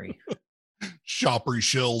 Sorry. Shoppery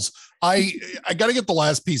shills. I got to get the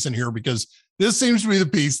last piece in here, because this seems to be the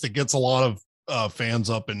piece that gets a lot of fans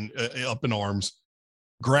up in arms.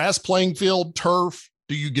 Grass, playing field, turf.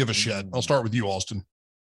 Do you give a shit? I'll start with you, Austin.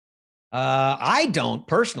 I don't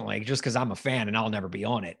personally, just because I'm a fan and I'll never be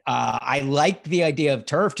on it. I like the idea of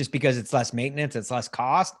turf just because it's less maintenance, it's less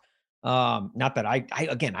cost. Not that I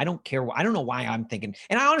don't care. I don't know why I'm thinking,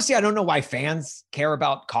 and I don't know why fans care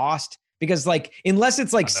about cost, because like, unless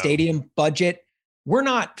it's like stadium budget, we're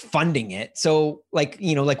not funding it. So like,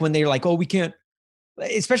 like when they're like, oh, we can't,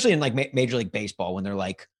 especially in like Major League Baseball, when they're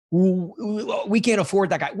like, we can't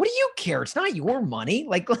afford that guy. What do you care? It's not your money.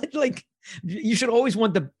 Like you should always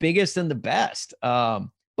want the biggest and the best.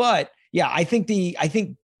 But yeah, I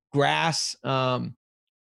think grass, I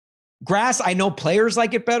know players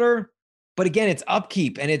like it better, but again, it's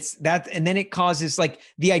upkeep, and it's that, and then it causes, like,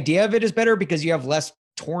 the idea of it is better because you have less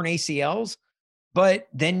torn ACLs, but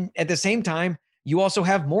then at the same time, you also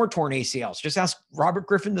have more torn ACLs. Just ask Robert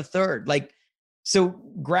Griffin III. Like, so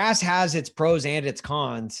grass has its pros and its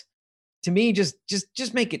cons. To me, just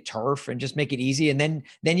make it turf and just make it easy. And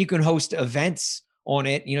then you can host events on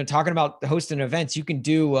it. Talking about hosting events, you can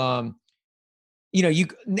do, and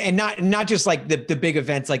not just like the big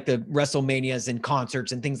events, like the WrestleManias and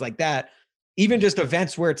concerts and things like that. Even just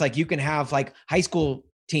events where it's like, you can have like high school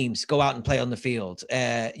teams go out and play on the field.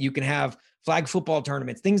 You can have flag football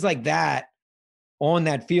tournaments, things like that on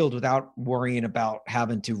that field without worrying about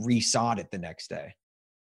having to resod it the next day.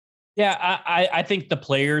 Yeah, I think the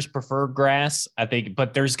players prefer grass,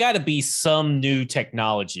 but there's got to be some new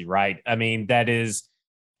technology, right? I mean, that is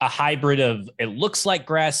a hybrid of, it looks like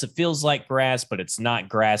grass, it feels like grass, but it's not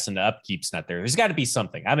grass, and the upkeep's not there. There's got to be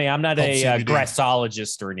something. I mean, I'm not a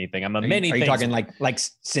grassologist or anything. I'm a many things. Are you talking like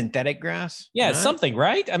synthetic grass? Yeah, right? Something,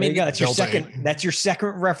 right? I mean, that's your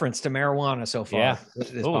second reference to marijuana so far. Yeah.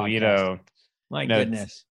 Oh, my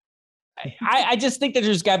goodness. I just think that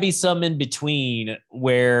there's got to be some in between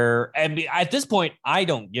where, I mean, at this point, I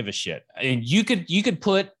don't give a shit. I mean, you could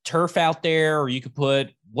put turf out there, or you could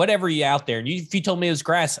put whatever you out there. And if you told me it was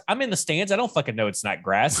grass, I'm in the stands. I don't fucking know it's not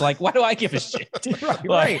grass. Like, why do I give a shit?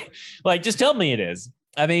 Right. Like, just tell me it is.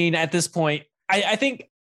 I mean, at this point, I think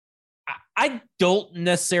I don't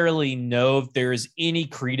necessarily know if there's any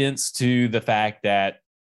credence to the fact that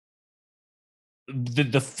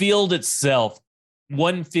the field itself,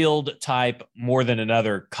 one field type more than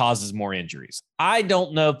another, causes more injuries. I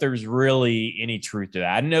don't know if there's really any truth to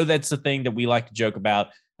that. I know that's the thing that we like to joke about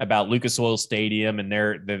Lucas Oil Stadium and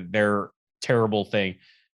their terrible thing.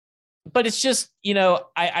 But it's just,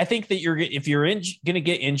 I think that if you're going to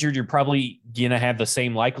get injured, you're probably going to have the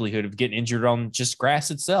same likelihood of getting injured on just grass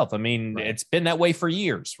itself. I mean, right. It's been that way for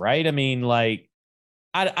years, right? I mean, like,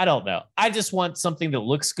 I don't know. I just want something that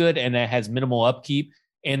looks good and that has minimal upkeep,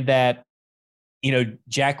 and that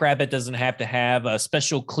Jackrabbit doesn't have to have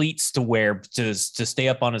special cleats to wear to stay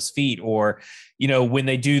up on his feet, or, when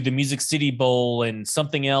they do the Music City Bowl and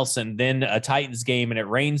something else, and then a Titans game and it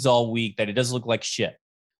rains all week, that it doesn't look like shit.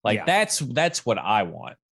 Like that's what I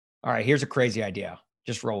want. All right, here's a crazy idea.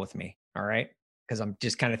 Just roll with me. All right. Because I'm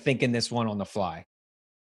just kind of thinking this one on the fly.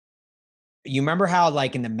 You remember how,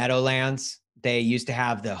 like, in the Meadowlands, they used to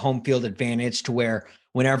have the home field advantage to where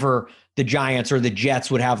whenever the Giants or the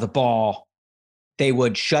Jets would have the ball, they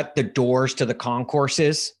would shut the doors to the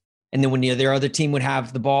concourses. And then when their other team would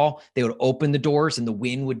have the ball, they would open the doors and the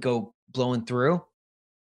wind would go blowing through. All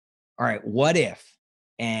right, what if,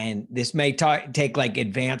 and this may take like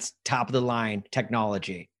advanced top of the line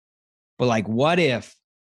technology, but like, what if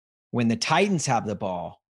when the Titans have the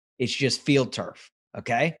ball, it's just field turf,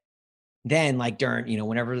 okay? Then like during,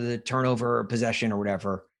 whenever the turnover or possession or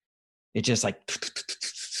whatever, it just like,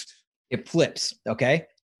 it flips, okay?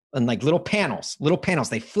 And like little panels,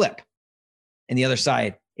 they flip. And the other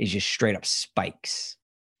side is just straight up spikes.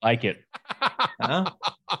 Like it. Huh?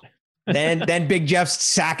 Then Big Jeff's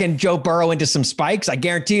sacking Joe Burrow into some spikes. I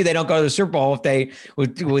guarantee you they don't go to the Super Bowl if they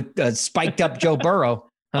with spiked up Joe Burrow.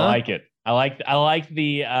 Huh? I like it. I like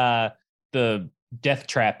the death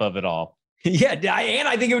trap of it all. Yeah, and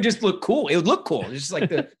I think it would just look cool. It would look cool. It's just like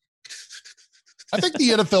the. I think the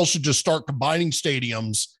NFL should just start combining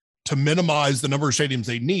stadiums to minimize the number of stadiums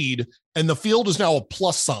they need, and the field is now a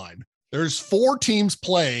plus sign. There's 4 teams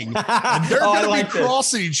playing, and they're going to be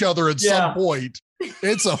crossing each other at some point.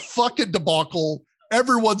 It's a fucking debacle.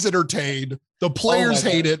 Everyone's entertained. The players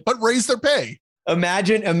hate it, but raise their pay.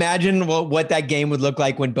 Imagine what that game would look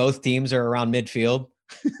like when both teams are around midfield.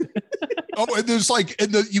 And there's like,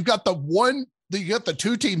 you've got you got the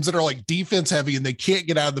 2 teams that are like defense heavy and they can't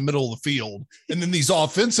get out of the middle of the field. And then these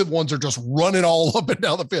offensive ones are just running all up and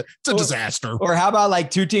down the field. It's a disaster. Or how about like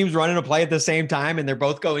 2 teams running a play at the same time and they're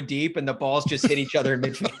both going deep and the balls just hit each other in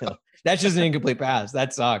midfield? That's just an incomplete pass.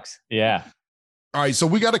 That sucks. Yeah. All right. So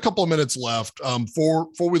we got a couple of minutes left. Before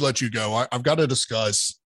we let you go, I've got to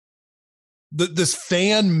discuss this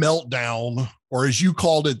fan meltdown, or as you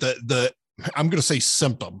called it, the I'm going to say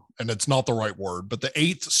symptom, and it's not the right word, but the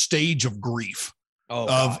 8th stage of grief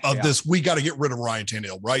of this. We got to get rid of Ryan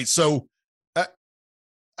Tannehill, right? So I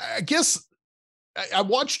guess I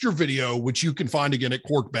watched your video, which you can find again at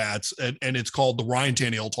Cork Bats, and it's called the Ryan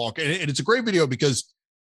Tannehill Talk. And it's a great video because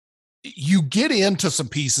you get into some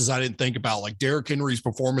pieces I didn't think about, like Derrick Henry's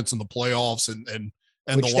performance in the playoffs and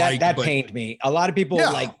which the like. That pained me. A lot of people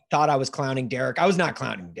thought I was clowning Derrick. I was not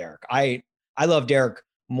clowning Derrick. I love Derrick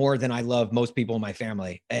more than I love most people in my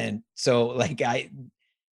family. And so like I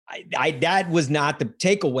that was not the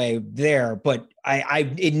takeaway there, but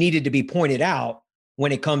it needed to be pointed out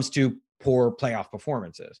when it comes to poor playoff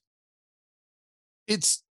performances.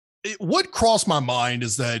 What crossed my mind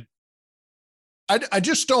is that I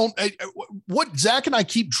just don't, what Zach and I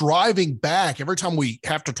keep driving back every time we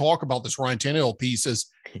have to talk about this Ryan Tannehill piece is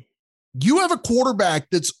you have a quarterback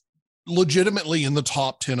that's legitimately in the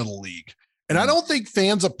top 10 of the league. And I don't think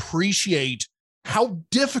fans appreciate how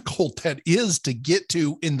difficult that is to get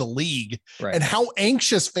to in the league, right, and how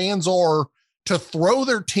anxious fans are to throw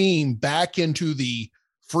their team back into the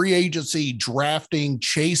free agency, drafting,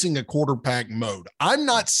 chasing a quarterback mode. I'm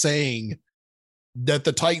not saying that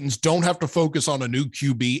the Titans don't have to focus on a new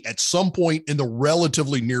QB at some point in the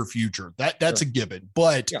relatively near future. That's a given.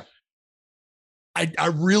 But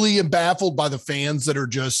I really am baffled by the fans that are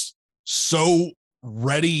just so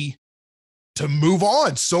ready to move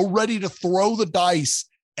on, so ready to throw the dice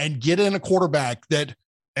and get in a quarterback that,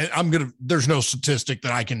 and there's no statistic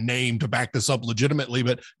that I can name to back this up legitimately,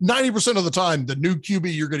 but 90% of the time, the new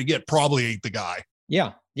QB you're going to get probably ain't the guy.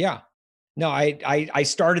 Yeah. Yeah. No, I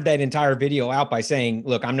started that entire video out by saying,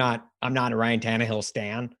 look, I'm not a Ryan Tannehill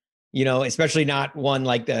stan, especially not one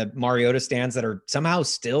like the Mariota stans that are somehow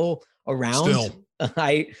still around.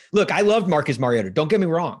 I loved Marcus Mariota. Don't get me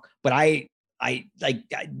wrong, but I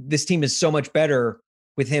this team is so much better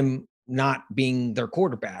with him not being their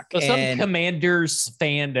quarterback. So some Commanders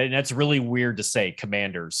fan, and that's really weird to say,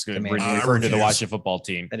 Commanders. Referring to the Washington football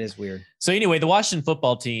team. That is weird. So anyway, the Washington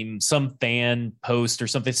football team, some fan post or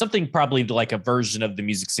something probably like a version of the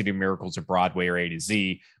Music City Miracles or Broadway or A to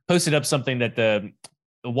Z, posted up something that the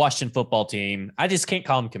Washington football team, I just can't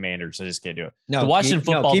call them Commanders. I just can't do it. No, the Washington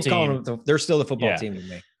football keep team. Calling them, they're still the football team to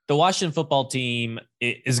me. The Washington football team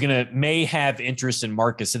may have interest in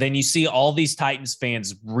Marcus. So then you see all these Titans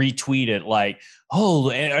fans retweet it like, oh,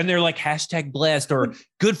 and they're like hashtag blessed or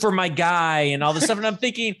good for my guy and all this stuff. And I'm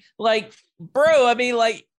thinking like, bro, I mean,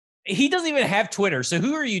 like he doesn't even have Twitter. So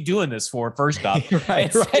who are you doing this for? First off,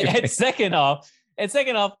 right. And second off,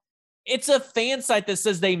 It's a fan site that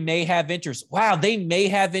says they may have interest. Wow, they may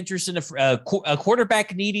have interest in a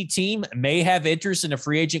quarterback needy team, may have interest in a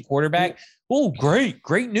free agent quarterback. Oh,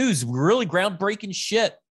 great news. Really groundbreaking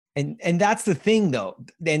shit. And that's the thing, though.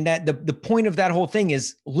 And that the point of that whole thing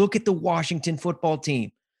is, look at the Washington football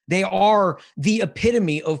team. They are the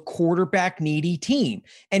epitome of quarterback needy team.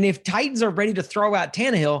 And if Titans are ready to throw out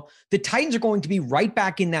Tannehill, the Titans are going to be right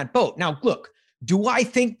back in that boat. Now, look, do I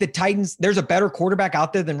think the Titans, there's a better quarterback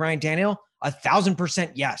out there than Ryan Tannehill?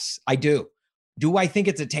 1,000% yes, I do. Do I think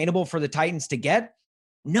it's attainable for the Titans to get?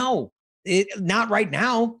 No, not right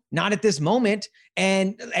now, not at this moment.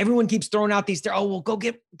 And everyone keeps throwing out these, oh, well, go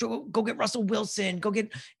get Russell Wilson, go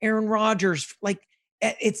get Aaron Rodgers. Like,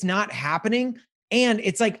 it's not happening. And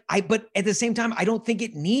it's like, but at the same time, I don't think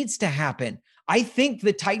it needs to happen. I think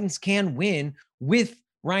the Titans can win with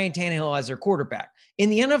Ryan Tannehill as their quarterback. In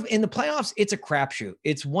the playoffs, it's a crapshoot.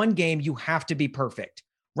 It's one game. You have to be perfect.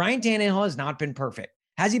 Ryan Tannehill has not been perfect.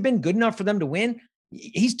 Has he been good enough for them to win?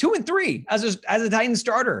 He's 2-3 as a Titans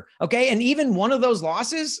starter. Okay. And even one of those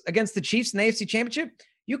losses against the Chiefs in the AFC Championship,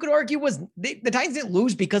 you could argue the Titans didn't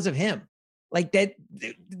lose because of him. Like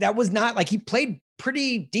that was not like, he played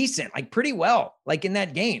pretty decent, like pretty well, like in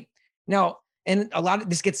that game. Now, and a lot of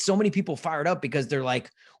this gets so many people fired up because they're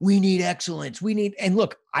like, we need excellence. And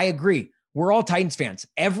look, I agree. We're all Titans fans.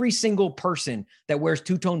 Every single person that wears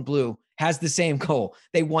two-tone blue has the same goal.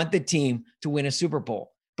 They want the team to win a Super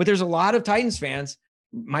Bowl. But there's a lot of Titans fans,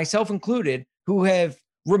 myself included, who have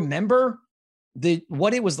remember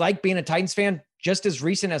what it was like being a Titans fan just as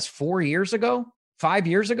recent as 5 years ago,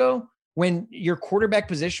 when your quarterback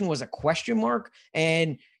position was a question mark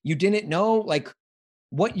and you didn't know like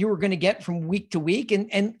what you were going to get from week to week.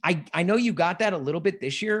 And I know you got that a little bit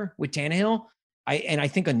this year with Tannehill. I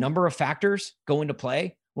think a number of factors go into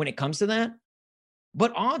play when it comes to that.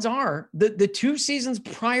 But odds are the 2 seasons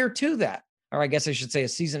prior to that, or I guess I should say a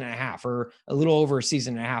season and a half or a little over a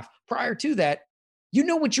season and a half prior to that, you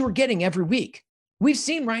know what you were getting every week. We've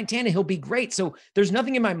seen Ryan Tannehill be great. So there's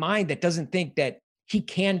nothing in my mind that doesn't think that he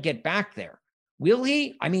can get back there. Will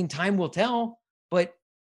he? I mean, time will tell, but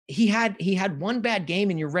he had one bad game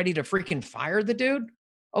and you're ready to freaking fire the dude.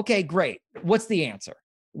 Okay, great. What's the answer?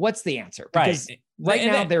 Because right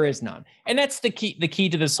now there is none. And that's the key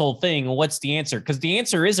to this whole thing. What's the answer? Because the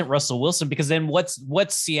answer isn't Russell Wilson, because then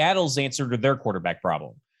what's Seattle's answer to their quarterback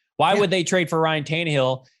problem? Why would they trade for Ryan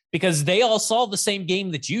Tannehill? Because they all saw the same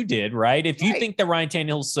game that you did, right? If you think that Ryan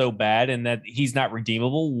Tannehill's so bad and that he's not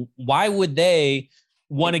redeemable, why would they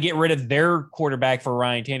want to get rid of their quarterback for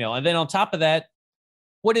Ryan Tannehill? And then on top of that,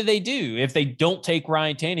 what do they do if they don't take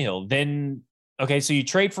Ryan Tannehill? Then, okay, so you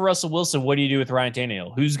trade for Russell Wilson. What do you do with Ryan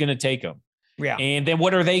Tannehill? Who's going to take him? Yeah. And then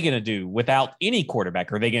what are they going to do without any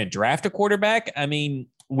quarterback? Are they going to draft a quarterback? I mean,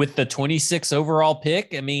 with the 26 overall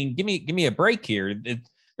pick, I mean, give me a break here.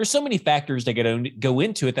 There's so many factors that go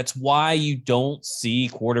into it. That's why you don't see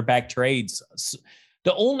quarterback trades.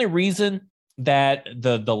 The only reason that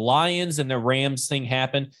the Lions and the Rams thing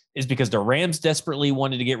happened is because the Rams desperately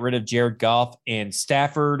wanted to get rid of Jared Goff and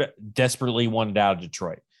Stafford desperately wanted out of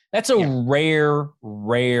Detroit. That's a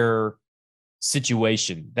rare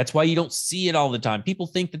situation. That's why you don't see it all the time. People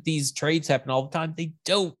think that these trades happen all the time. They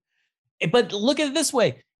don't. But look at it this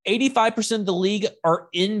way. 85% of the league are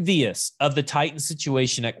envious of the Titans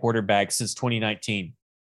situation at quarterback since 2019.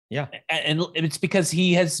 Yeah. And it's because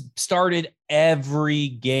he has started every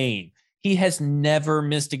game. He has never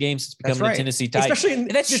missed a game since becoming a Tennessee Titan. Especially in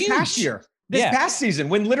this past year. This past season,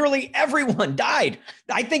 when literally everyone died.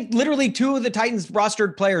 I think literally 2 of the Titans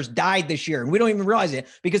rostered players died this year, and we don't even realize it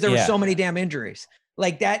because there were so many damn injuries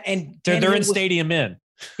like that. And they're in Stadium In.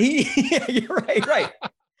 Yeah, you're right.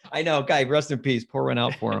 I know, guy. Rest in peace. Pour one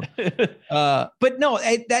out for him. But no,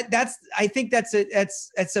 I think that's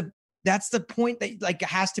the point that like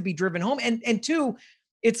has to be driven home. And 2,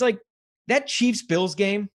 it's like that Chiefs Bills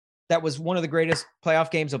game that was one of the greatest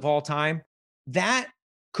playoff games of all time. That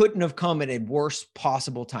couldn't have come at a worst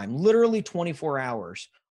possible time. Literally 24 hours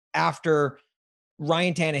after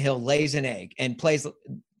Ryan Tannehill lays an egg and plays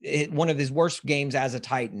one of his worst games as a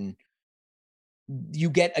Titan. You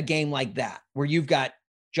get a game like that where you've got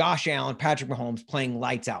Josh Allen, Patrick Mahomes playing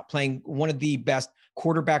lights out, playing one of the best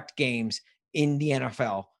quarterback games in the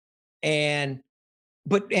NFL. And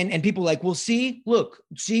people like, well, the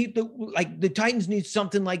Titans need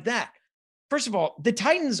something like that. First of all, the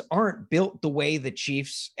Titans aren't built the way the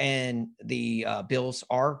Chiefs and the Bills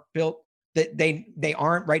are built. That they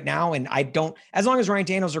aren't right now. And I don't, as long as Ryan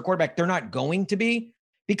Tannehill's their quarterback, they're not going to be,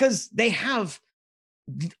 because they have,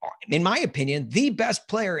 in my opinion, the best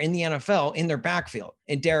player in the NFL in their backfield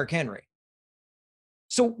in Derrick Henry.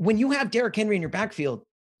 So when you have Derrick Henry in your backfield,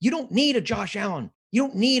 You don't need a Josh Allen. You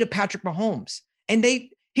don't need a Patrick Mahomes. And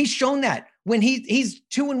he's shown that when he's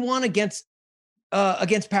 2-1 against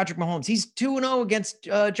Patrick Mahomes. He's 2-0 against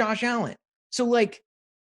Josh Allen. So like,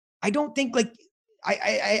 I don't think like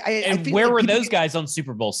I feel where like were those guys on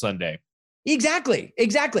Super Bowl Sunday? Exactly.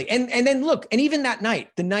 And then look, and even that night,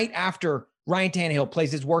 the night after Ryan Tannehill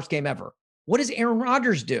plays his worst game ever, what does Aaron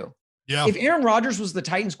Rodgers do? Yeah. If Aaron Rodgers was the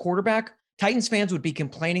Titans quarterback, Titans fans would be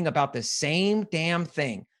complaining about the same damn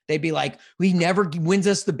thing. They'd be like, he never wins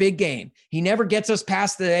us the big game. He never gets us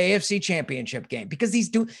past the AFC Championship game because he's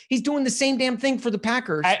doing the same damn thing for the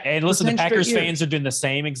Packers. And listen, the Packers fans are doing the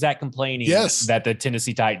same exact complaining that the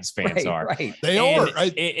Tennessee Titans fans are. Right. They are.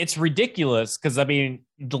 It's ridiculous because, I mean,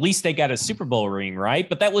 at least they got a Super Bowl ring, right?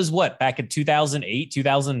 But that was what, back in 2008,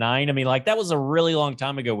 2009? I mean, like, that was a really long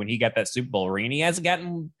time ago when he got that Super Bowl ring. He hasn't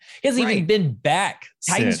even been back.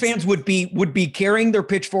 Titans fans would be carrying their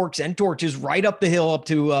pitchforks and torches right up the hill up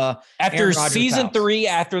to after season 3,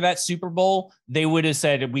 after that Super Bowl, they would have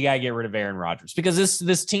said, we got to get rid of Aaron Rodgers because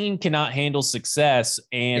this team cannot handle success.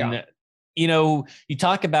 And, you know, you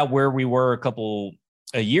talk about where we were a couple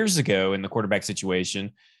years ago in the quarterback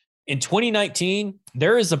situation. In 2019,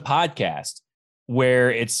 there is a podcast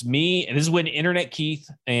where it's me, and this is when Internet Keith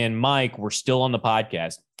and Mike were still on the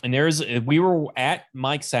podcast. And we were at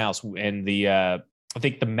Mike's house, and I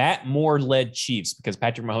think the Matt Moore-led Chiefs, because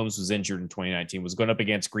Patrick Mahomes was injured in 2019, was going up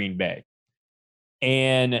against Green Bay.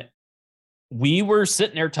 And we were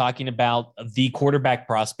sitting there talking about the quarterback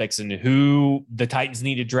prospects and who the Titans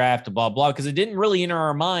need to draft, blah, blah, because it didn't really enter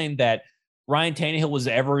our mind that Ryan Tannehill was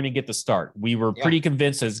ever going to get the start. We were pretty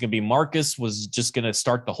convinced that it's going to be Marcus was just going to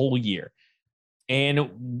start the whole year.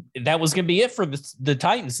 And that was going to be it for the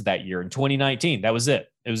Titans that year in 2019. That was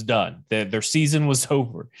it. It was done. Their season was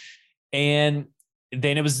over. And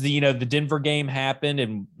then it was the Denver game happened,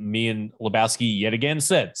 and me and Lebowski yet again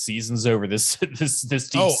said, season's over. This team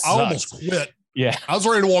sucks. I almost quit. Yeah. I was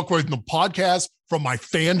ready to walk away from the podcast, from my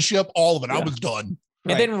fanship, all of it. Yeah. I was done.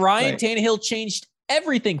 And then Ryan Tannehill changed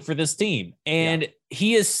everything for this team. And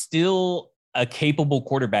he is still a capable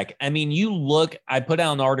quarterback. I mean, I put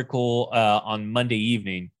out an article on Monday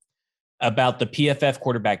evening about the PFF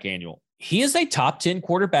quarterback annual. He is a top 10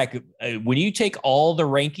 quarterback. When you take all the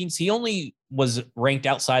rankings, he only was ranked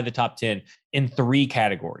outside the top 10 in 3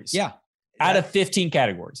 categories. Yeah. Out of 15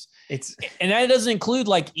 categories. And that doesn't include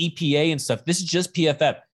like EPA and stuff. This is just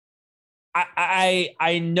PFF.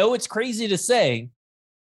 I know it's crazy to say,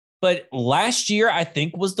 but last year I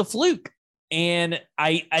think was the fluke. And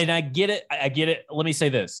I get it. I get it. Let me say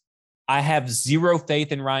this. I have zero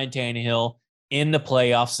faith in Ryan Tannehill in the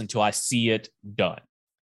playoffs until I see it done.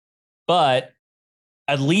 But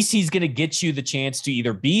at least he's going to get you the chance to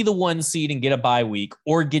either be the 1 seed and get a bye week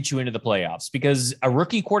or get you into the playoffs, because a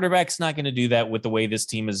rookie quarterback's not going to do that with the way this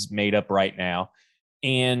team is made up right now.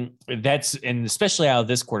 And especially out of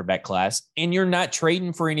this quarterback class, and you're not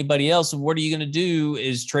trading for anybody else. What are you going to do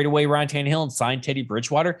is trade away Ryan Tannehill and sign Teddy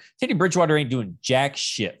Bridgewater? Teddy Bridgewater ain't doing jack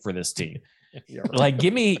shit for this team. Like,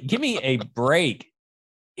 give me a break.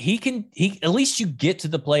 He at least you get to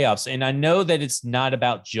the playoffs. And I know that it's not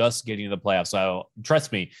about just getting to the playoffs. So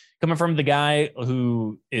trust me, coming from the guy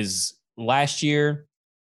who is last year,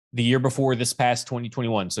 the year before this past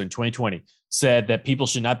 2021, so in 2020, said that people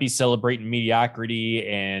should not be celebrating mediocrity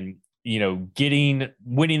and,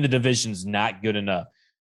 winning the division's not good enough.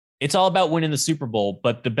 It's all about winning the Super Bowl,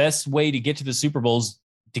 but the best way to get to the Super Bowl is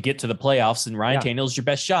to get to the playoffs, and Ryan Tannehill's your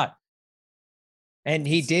best shot. And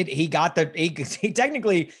he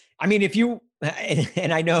technically, I mean, if you,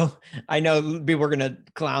 and I know people are going to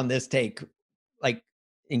clown this take like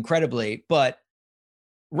incredibly, but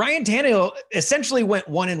Ryan Tannehill essentially went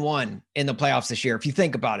 1-1 in the playoffs this year, if you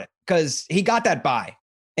think about it, because he got that bye.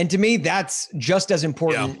 And to me, that's just as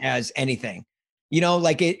important as anything,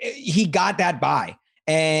 he got that bye.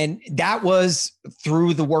 And that was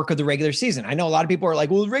through the work of the regular season. I know a lot of people are like,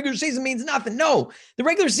 well, the regular season means nothing. No, the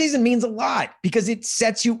regular season means a lot because it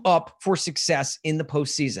sets you up for success in the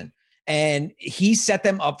postseason. And he set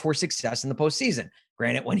them up for success in the postseason.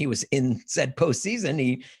 Granted, when he was in said postseason,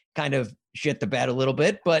 he kind of shit the bed a little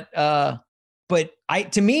bit. But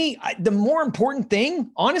to me, the more important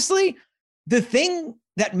thing, honestly, the thing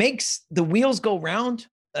that makes the wheels go round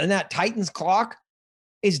and that Titans clock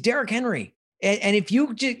is Derrick Henry. And if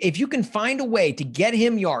you can find a way to get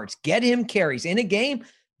him yards, get him carries in a game,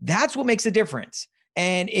 that's what makes a difference.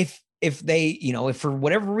 And if they, if for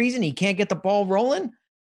whatever reason he can't get the ball rolling,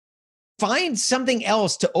 find something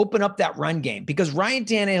else to open up that run game, because Ryan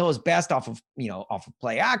Tannehill is best off of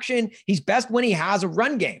play action. He's best when he has a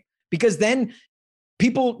run game, because then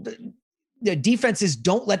the defenses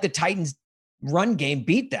don't let the Titans run game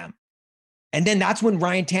beat them. And then that's when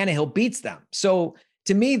Ryan Tannehill beats them. So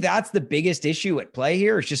to me, that's the biggest issue at play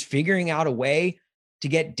here, is just figuring out a way to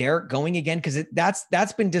get Derek going again. Cause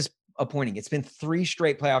that's been disappointing. It's been 3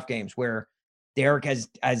 straight playoff games where Derek has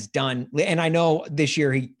done, and I know this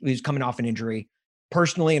year he was coming off an injury.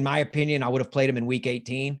 Personally, in my opinion, I would have played him in week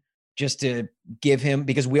 18 just to give him,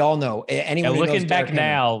 because we all know anyone looking back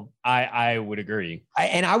now, I would agree.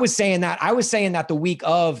 I was saying that the week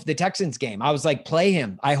of the Texans game, I was like, play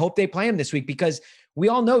him. I hope they play him this week, because we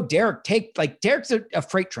all know Derek's a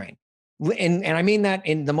freight train. And I mean that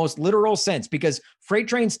in the most literal sense, because freight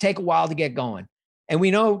trains take a while to get going. And we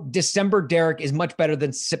know December Derek is much better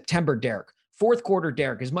than September Derek. Fourth quarter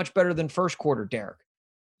Derek is much better than first quarter Derek.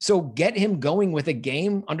 So get him going with a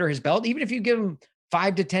game under his belt, even if you give him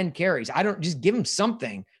 5 to 10 carries. Just give him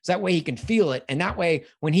something so that way he can feel it. And that way,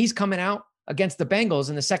 when he's coming out against the Bengals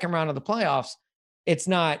in the second round of the playoffs, it's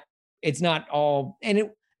not all,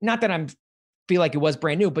 not that I'm feel like it was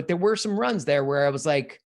brand new, but there were some runs there where I was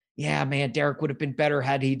like, yeah, man, Derek would have been better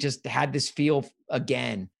had he just had this feel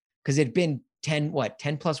again. Cause it'd been 10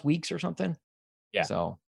 plus weeks or something. Yeah.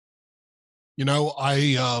 So,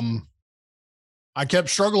 I kept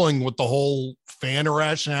struggling with the whole fan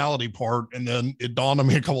irrationality part. And then it dawned on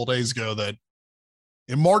me a couple of days ago that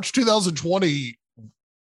in March 2020,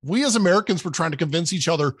 we as Americans were trying to convince each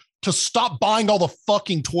other to stop buying all the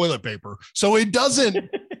fucking toilet paper. So it doesn't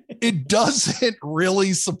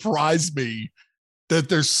really surprise me that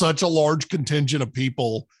there's such a large contingent of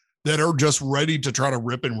people that are just ready to try to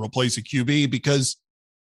rip and replace a QB, because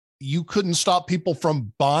you couldn't stop people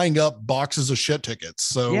from buying up boxes of shit tickets.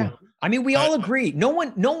 So yeah, I mean, we all agree. No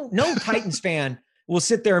Titans fan will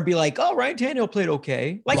sit there and be like, "Oh, Ryan Tannehill played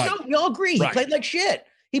okay." Like, no, we all agree. He played like shit.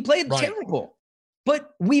 He played terrible.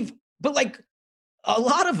 But like a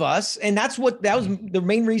lot of us, and that was the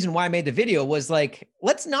main reason why I made the video, was like,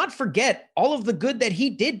 let's not forget all of the good that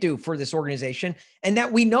he did do for this organization and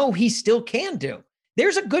that we know he still can do.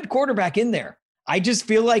 There's a good quarterback in there. I just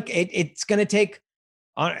feel like it's going to take,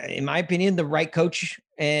 in my opinion, the right coach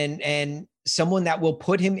and someone that will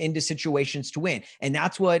put him into situations to win. And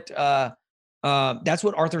that's what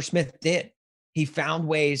Arthur Smith did. He found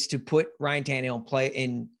ways to put Ryan Tannehill play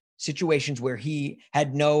in situations where he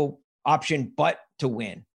had no option but to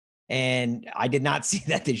win. And I did not see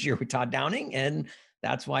that this year with Todd Downing. And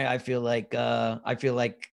that's why I feel like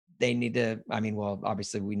they need to,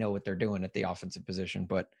 obviously we know what they're doing at the offensive position,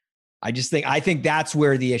 but I think that's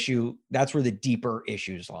where the deeper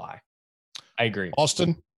issues lie. I agree.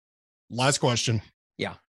 Austin, last question.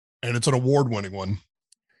 Yeah. And it's an award-winning one.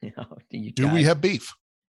 Do we have beef?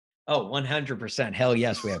 Oh, 100%. Hell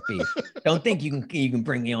yes, we have beef. Don't think you can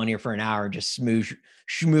bring me on here for an hour and just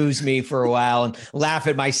schmooze me for a while and laugh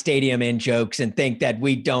at my stadium in jokes and think that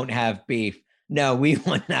we don't have beef. No, we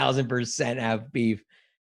 1000% have beef.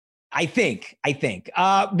 I think,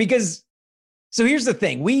 because, so here's the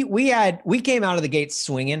thing. We came out of the gate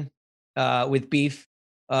swinging with beef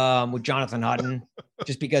with Jonathan Hutton,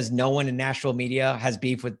 just because no one in Nashville media has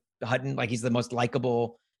beef with Hutton. Like, he's the most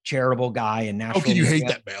likable, charitable guy in Nashville. How can you media. hate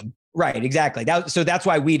that man? Right, exactly. So that's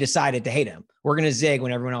why we decided to hate him. We're going to zig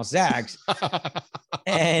when everyone else zags.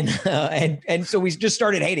 and so we just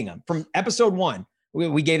started hating him from episode 1.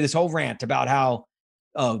 We gave this whole rant about how,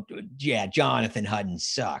 oh yeah, Jonathan Hutton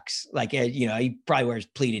sucks. Like, he probably wears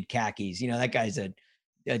pleated khakis. That guy's a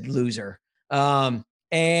loser. And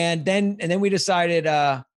then we decided,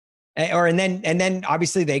 and then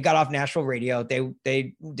obviously they got off Nashville radio.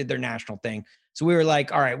 They did their national thing. So we were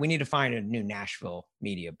like, all right, we need to find a new Nashville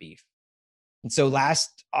media beef. And so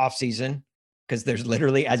last offseason, because there's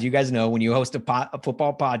literally, as you guys know, when you host a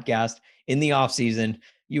football podcast in the offseason,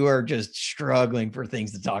 you are just struggling for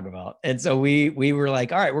things to talk about. And so we were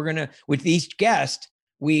like, all right, we're going to, with each guest,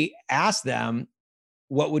 we asked them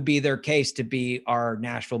what would be their case to be our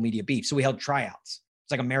Nashville media beef. So we held tryouts.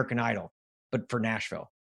 It's like American Idol, but for Nashville.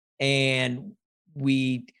 And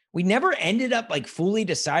we never ended up like fully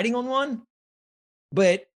deciding on one,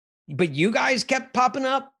 but you guys kept popping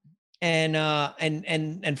up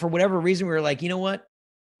and for whatever reason, we were like, you know what?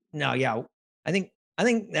 No, yeah, I think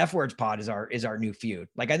the F Words pod is our new feud.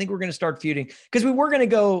 Like, I think we're going to start feuding, because we were going to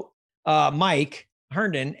go Mike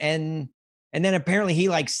Herndon, and then apparently he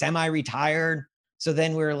like semi-retired. So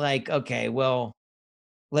then we were like, okay, well,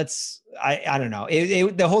 I don't know.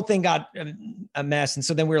 The whole thing got a mess. And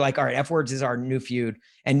so then we were like, all right, F Words is our new feud.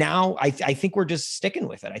 And now I think we're just sticking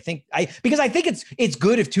with it. Because I think it's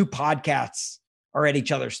good if two podcasts are at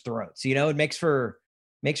each other's throats. It makes for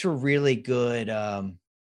really good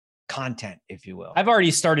content, if you will. I've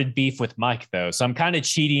already started beef with Mike though. So I'm kind of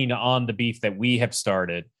cheating on the beef that we have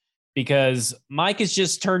started. because Mike has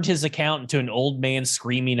just turned his account into an old man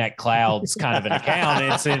screaming at clouds kind of an account.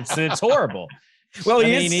 It's horrible. Well,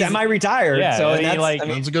 he is semi-retired. Yeah, so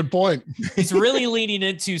that's a good point. He's really leaning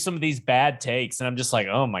into some of these bad takes. And I'm just like,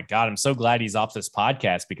 oh my God, I'm so glad he's off this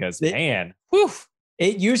podcast because man, whew.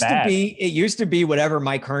 It used to be whatever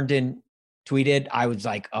Mike Herndon tweeted. I was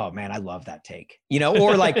like, oh man, I love that take,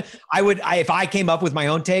 or like if I came up with my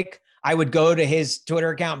own take, I would go to his Twitter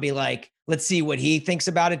account and be like, let's see what he thinks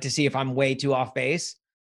about it to see if I'm way too off base.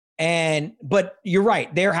 But you're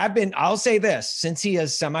right. There have been, I'll say this, since he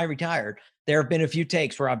is semi-retired, there have been a few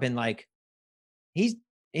takes where I've been like, he's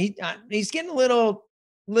getting a little,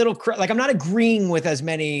 like I'm not agreeing with as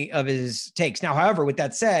many of his takes. Now, however, with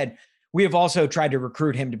that said, we have also tried to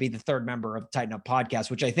recruit him to be the third member of the Tighten Up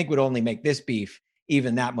podcast, which I think would only make this beef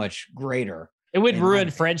even that much greater. It would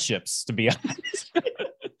ruin friendships, to be honest.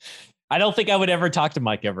 I don't think I would ever talk to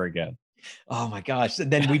Mike ever again. Oh my gosh.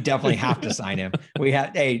 Then we definitely have to sign him.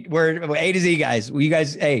 We're A to Z guys. You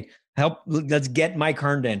guys, help. Let's get Mike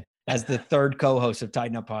Herndon as the third co-host of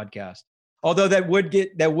Tighten Up podcast. Although that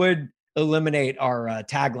would eliminate our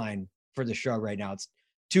tagline for the show right now. It's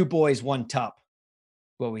 2 boys, 1 tup.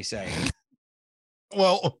 What we say.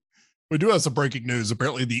 Well, we do have some breaking news.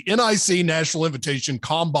 Apparently, the NIC National Invitation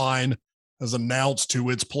Combine has announced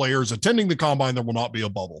to its players attending the Combine there will not be a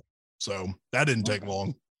bubble. So that didn't take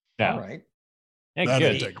long. Yeah. All right. Yeah, that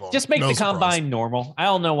didn't take long. Just make the Combine normal. I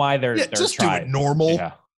don't know why they're just do it normal.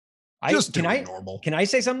 Yeah. Normal. Can I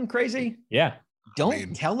say something crazy? Yeah.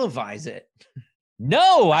 Don't televise it.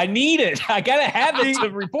 No, I need it. I gotta have it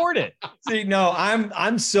to report it. See, no,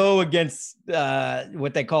 I'm so against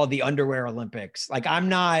what they call the underwear Olympics. Like I'm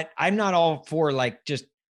not all for like just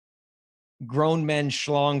grown men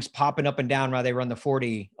schlongs popping up and down while they run the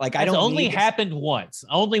 40. Like I don't. Only happened once.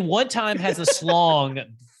 Only one time has a schlong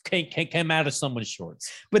came out of someone's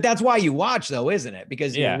shorts. But that's why you watch, though, isn't it?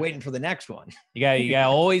 Because you're waiting for the next one. You gotta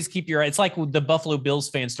always keep your. It's like the Buffalo Bills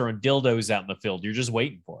fans throwing dildos out in the field. You're just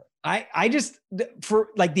waiting for it. I just for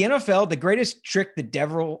like the NFL, the greatest trick the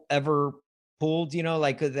devil ever pulled.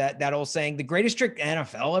 Like that old saying, the greatest trick the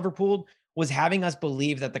NFL ever pulled was having us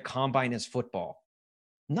believe that the combine is football.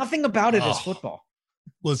 Nothing about it is football.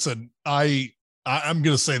 Listen, I'm going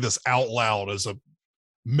to say this out loud as a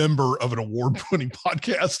member of an award-winning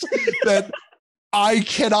podcast that I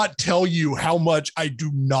cannot tell you how much I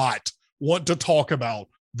do not want to talk about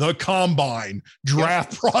the combine,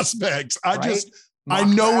 draft prospects. I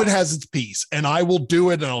know it has its piece, and I will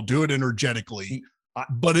do it, and I'll do it energetically.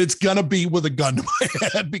 But it's gonna be with a gun to my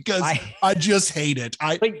head because I just hate it.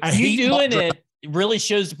 I hate doing it. It really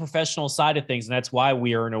shows the professional side of things, and that's why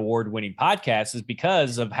we are an award-winning podcast, is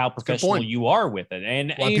because of how professional you are with it.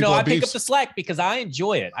 And I pick up the slack because I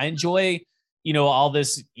enjoy it. I enjoy, all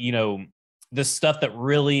this, the stuff that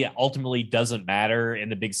really ultimately doesn't matter in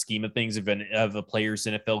the big scheme of things of a player's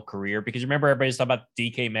NFL career. Because remember, everybody's talking about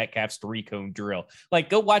DK Metcalf's 3-cone drill. Like,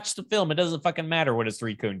 go watch the film. It doesn't fucking matter what his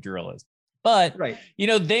 3-cone drill is. But,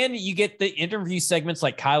 then you get the interview segments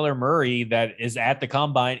like Kyler Murray that is at the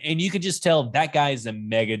combine, and you could just tell that guy is a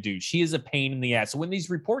mega douche. He is a pain in the ass. So when these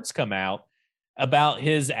reports come out about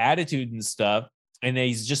his attitude and stuff, and that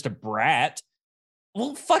he's just a brat,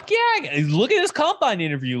 well, fuck yeah. Look at his combine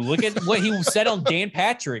interview. Look at what he said on Dan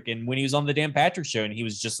Patrick and when he was on the Dan Patrick show, and he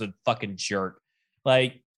was just a fucking jerk.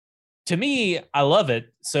 Like, to me, I love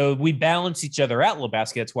it. So we balance each other out,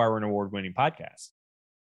 Lebowski. That's why we're an award-winning podcast.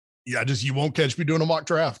 Yeah, you won't catch me doing a mock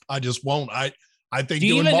draft. I just won't. I think. Do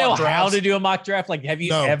you even know how to do a mock draft? Like, have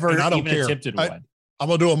you ever even attempted one? I'm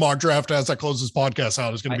gonna do a mock draft as I close this podcast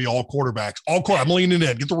out. It's gonna be all quarterbacks. I'm leaning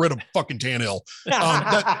in. Get rid of fucking Tannehill.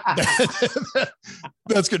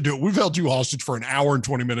 That's gonna do it. We've held you hostage for an hour and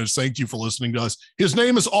 20 minutes. Thank you for listening to us. His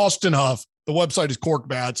name is Austin Huff. The website is Cork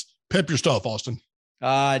Bats. Pimp your stuff, Austin.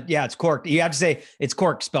 It's Cork. You have to say it's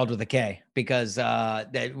Cork spelled with a K because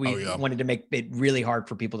we wanted to make it really hard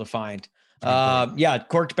for people to find.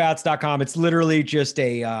 Corkedbats.com. It's literally just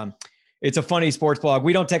it's a funny sports blog.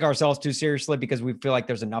 We don't take ourselves too seriously because we feel like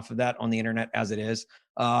there's enough of that on the internet as it is.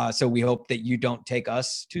 So we hope that you don't take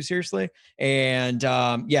us too seriously. And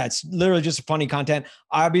it's literally just funny content.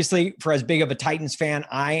 Obviously, for as big of a Titans fan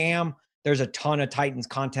I am, there's a ton of Titans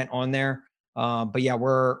content on there. But yeah,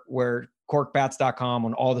 we're corkedbats.com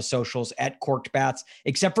on all the socials at corkedbats,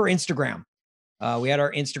 except for Instagram. We had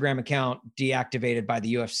our Instagram account deactivated by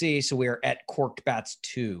the UFC, so we are at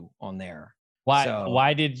corkedbats2 on there.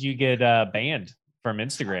 Why did you get banned from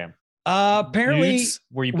Instagram? Apparently, nudes?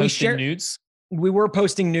 Were you posting nudes? We were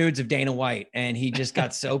posting nudes of Dana White, and he just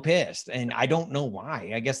got so pissed, and I don't know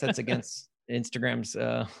why. I guess that's against Instagram's.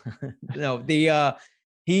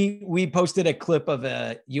 We posted a clip of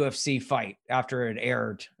a UFC fight after it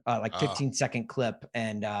aired, like 15-second clip,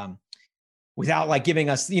 and without like giving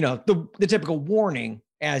us, the typical warning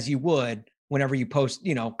as you would whenever you post,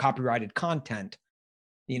 copyrighted content,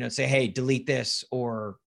 say, hey, delete this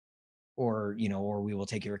or we will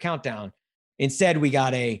take your account down. Instead, we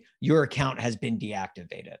got your account has been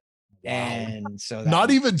deactivated. Wow. And so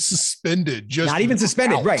not even suspended, just not even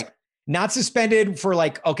suspended, out. Right. Not suspended for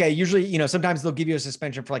like, okay, usually, sometimes they'll give you a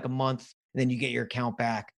suspension for like a month and then you get your account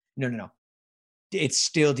back. No. It's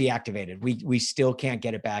still deactivated. We still can't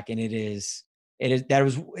get it back. And it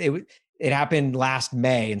happened last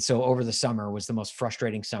May. And so over the summer was the most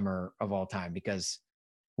frustrating summer of all time because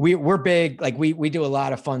we're big. Like we do a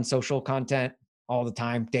lot of fun social content all the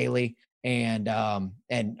time, daily. And our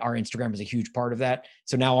Instagram is a huge part of that.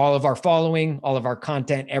 So now all of our following, all of our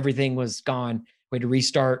content, everything was gone. We had to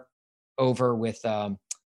restart over with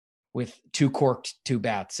 2 corked 2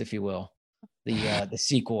 bats, if you will, the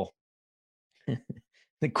sequel,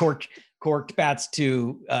 the corked bats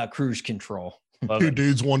to Cruise Control.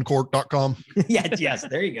 2dudes1cork.com. yes,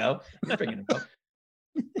 there you go. You're bringing it up.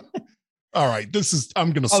 All right,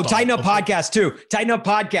 I'm gonna stop. Tighten Up Podcast too. Tighten Up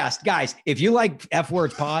Podcast, guys. If you like F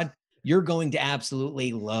Words Pod, you're going to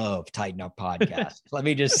absolutely love Tighten Up Podcast. Let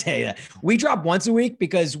me just say that we drop once a week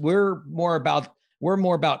because we're more about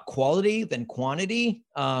quality than quantity.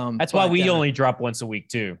 That's why we only drop once a week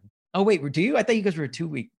too. Oh wait, do you? I thought you guys were a 2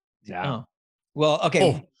 week. Yeah. Oh. Well,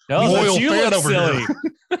 okay. No, loyal you fan look over silly. here.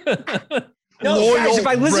 No, guys, if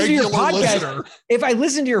I listen to your podcast,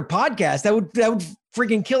 podcast, that would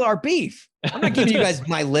freaking kill our beef. I'm not giving you guys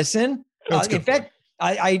my listen. In fact,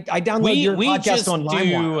 I download your podcast on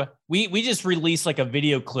LimeWire. We just release like a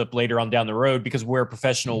video clip later on down the road because we're a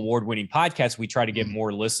professional award-winning podcast. We try to get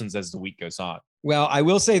more listens as the week goes on. Well, I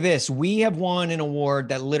will say this. We have won an award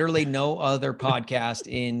that literally no other podcast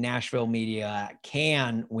in Nashville media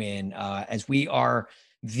can win, as we are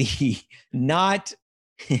the not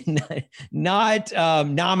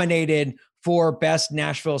nominated for Best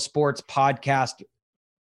Nashville Sports Podcast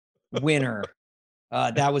winner.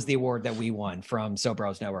 That was the award that we won from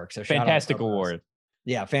Sobros Network. So fantastic award.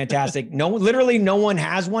 Yeah, fantastic. Literally no one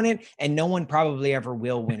has won it, and no one probably ever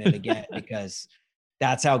will win it again because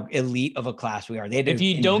that's how elite of a class we are. If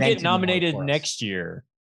you don't get nominated next year,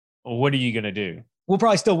 what are you going to do? We'll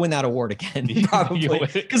probably still win that award again. Probably.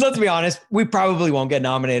 Because let's be honest, we probably won't get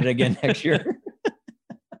nominated again next year.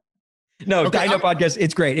 No, okay, Tighten Up Podcast,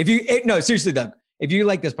 it's great. Seriously, Doug, if you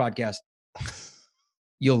like this podcast,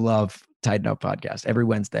 you'll love Tighten Up Podcast every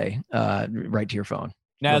Wednesday, right to your phone.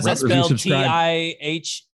 Now, is that spelled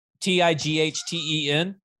TIGHTEN?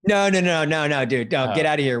 No, dude. Don't get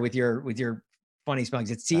out of here with your funny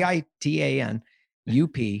spellings. It's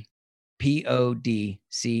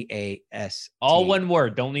TITANUPPODCAS. All one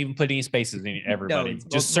word. Don't even put any spaces in it, everybody.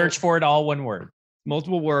 Just search for it, all one word.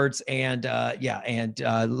 Multiple words, and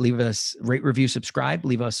leave us rate, review, subscribe.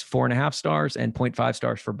 Leave us 4.5 stars and 0.5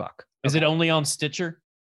 stars for Buck. Is it only on Stitcher?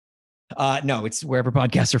 No, it's wherever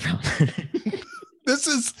podcasts are found.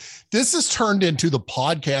 This is turned into the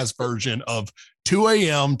podcast version of 2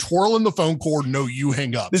 a.m. twirling the phone cord. No, you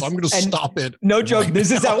hang up. So I'm going to stop it. No joke. This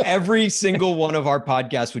is how every single one of our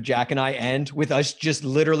podcasts with Jack and I end, with us just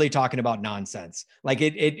literally talking about nonsense. Like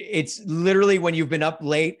it's literally when you've been up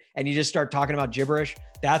late and you just start talking about gibberish.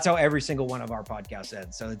 That's how every single one of our podcasts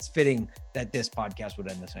ends. So it's fitting that this podcast would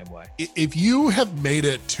end the same way. If you have made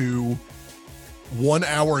it to 1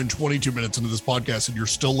 hour and 22 minutes into this podcast and you're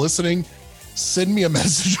still listening, send me a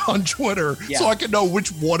message on Twitter so I can know which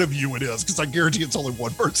one of you it is, because I guarantee it's only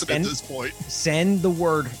one person at this point. Send the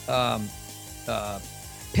word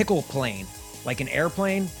pickle plane, like an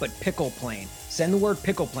airplane, but pickle plane. Send the word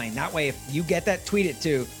pickle plane. That way, if you get that, tweet it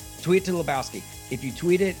to Lebowski. If you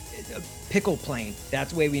tweet it, pickle plane,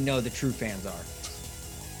 that's the way we know the true fans are.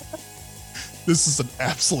 This is an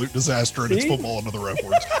absolute disaster, and it's football under the ref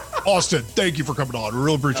words. Austin, thank you for coming on. We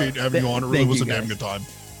really appreciate having you on. It really was a damn good time.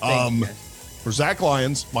 For Zach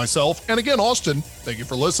Lyons, myself, and again, Austin, thank you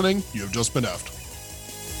for listening. You have just been effed.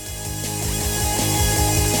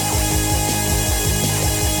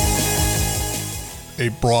 A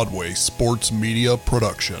Broadway sports media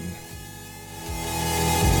production.